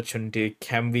another opportunity.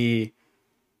 Can we,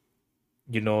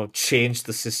 change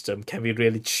the system? Can we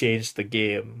really change the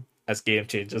game, as game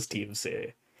changers teams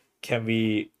say? Can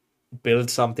we build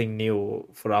something new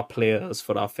for our players,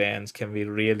 for our fans? Can we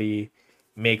really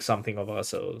make something of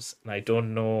ourselves? And I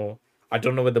don't know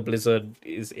whether Blizzard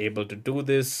is able to do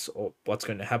this or what's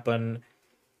going to happen.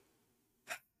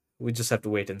 We just have to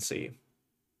wait and see.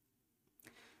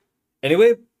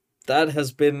 Anyway, that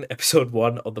has been episode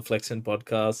 1 of the Flexin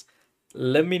podcast.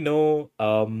 Let me know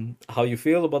how you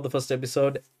feel about the first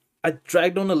episode. I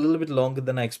dragged on a little bit longer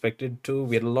than I expected to.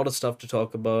 We had a lot of stuff to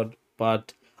talk about,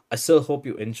 but I still hope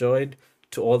you enjoyed.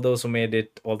 To all those who made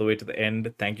it all the way to the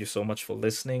end, thank you so much for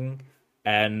listening.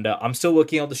 And I'm still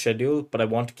working on the schedule, but I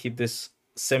want to keep this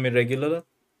semi regular,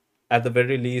 at the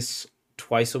very least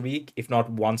twice a week, if not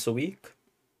once a week.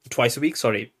 Twice a week,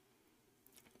 sorry.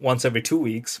 Once every 2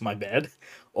 weeks, my bad.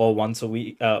 Or once a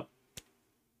week.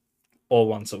 Or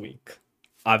once a week.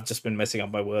 I've just been messing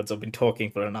up my words. I've been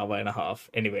talking for an hour and a half.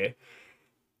 Anyway,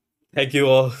 thank you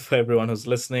all for everyone who's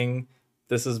listening.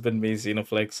 This has been me,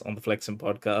 Xenoflex, on the Flexin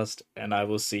podcast, and I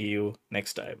will see you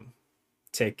next time.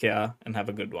 Take care and have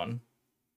a good one.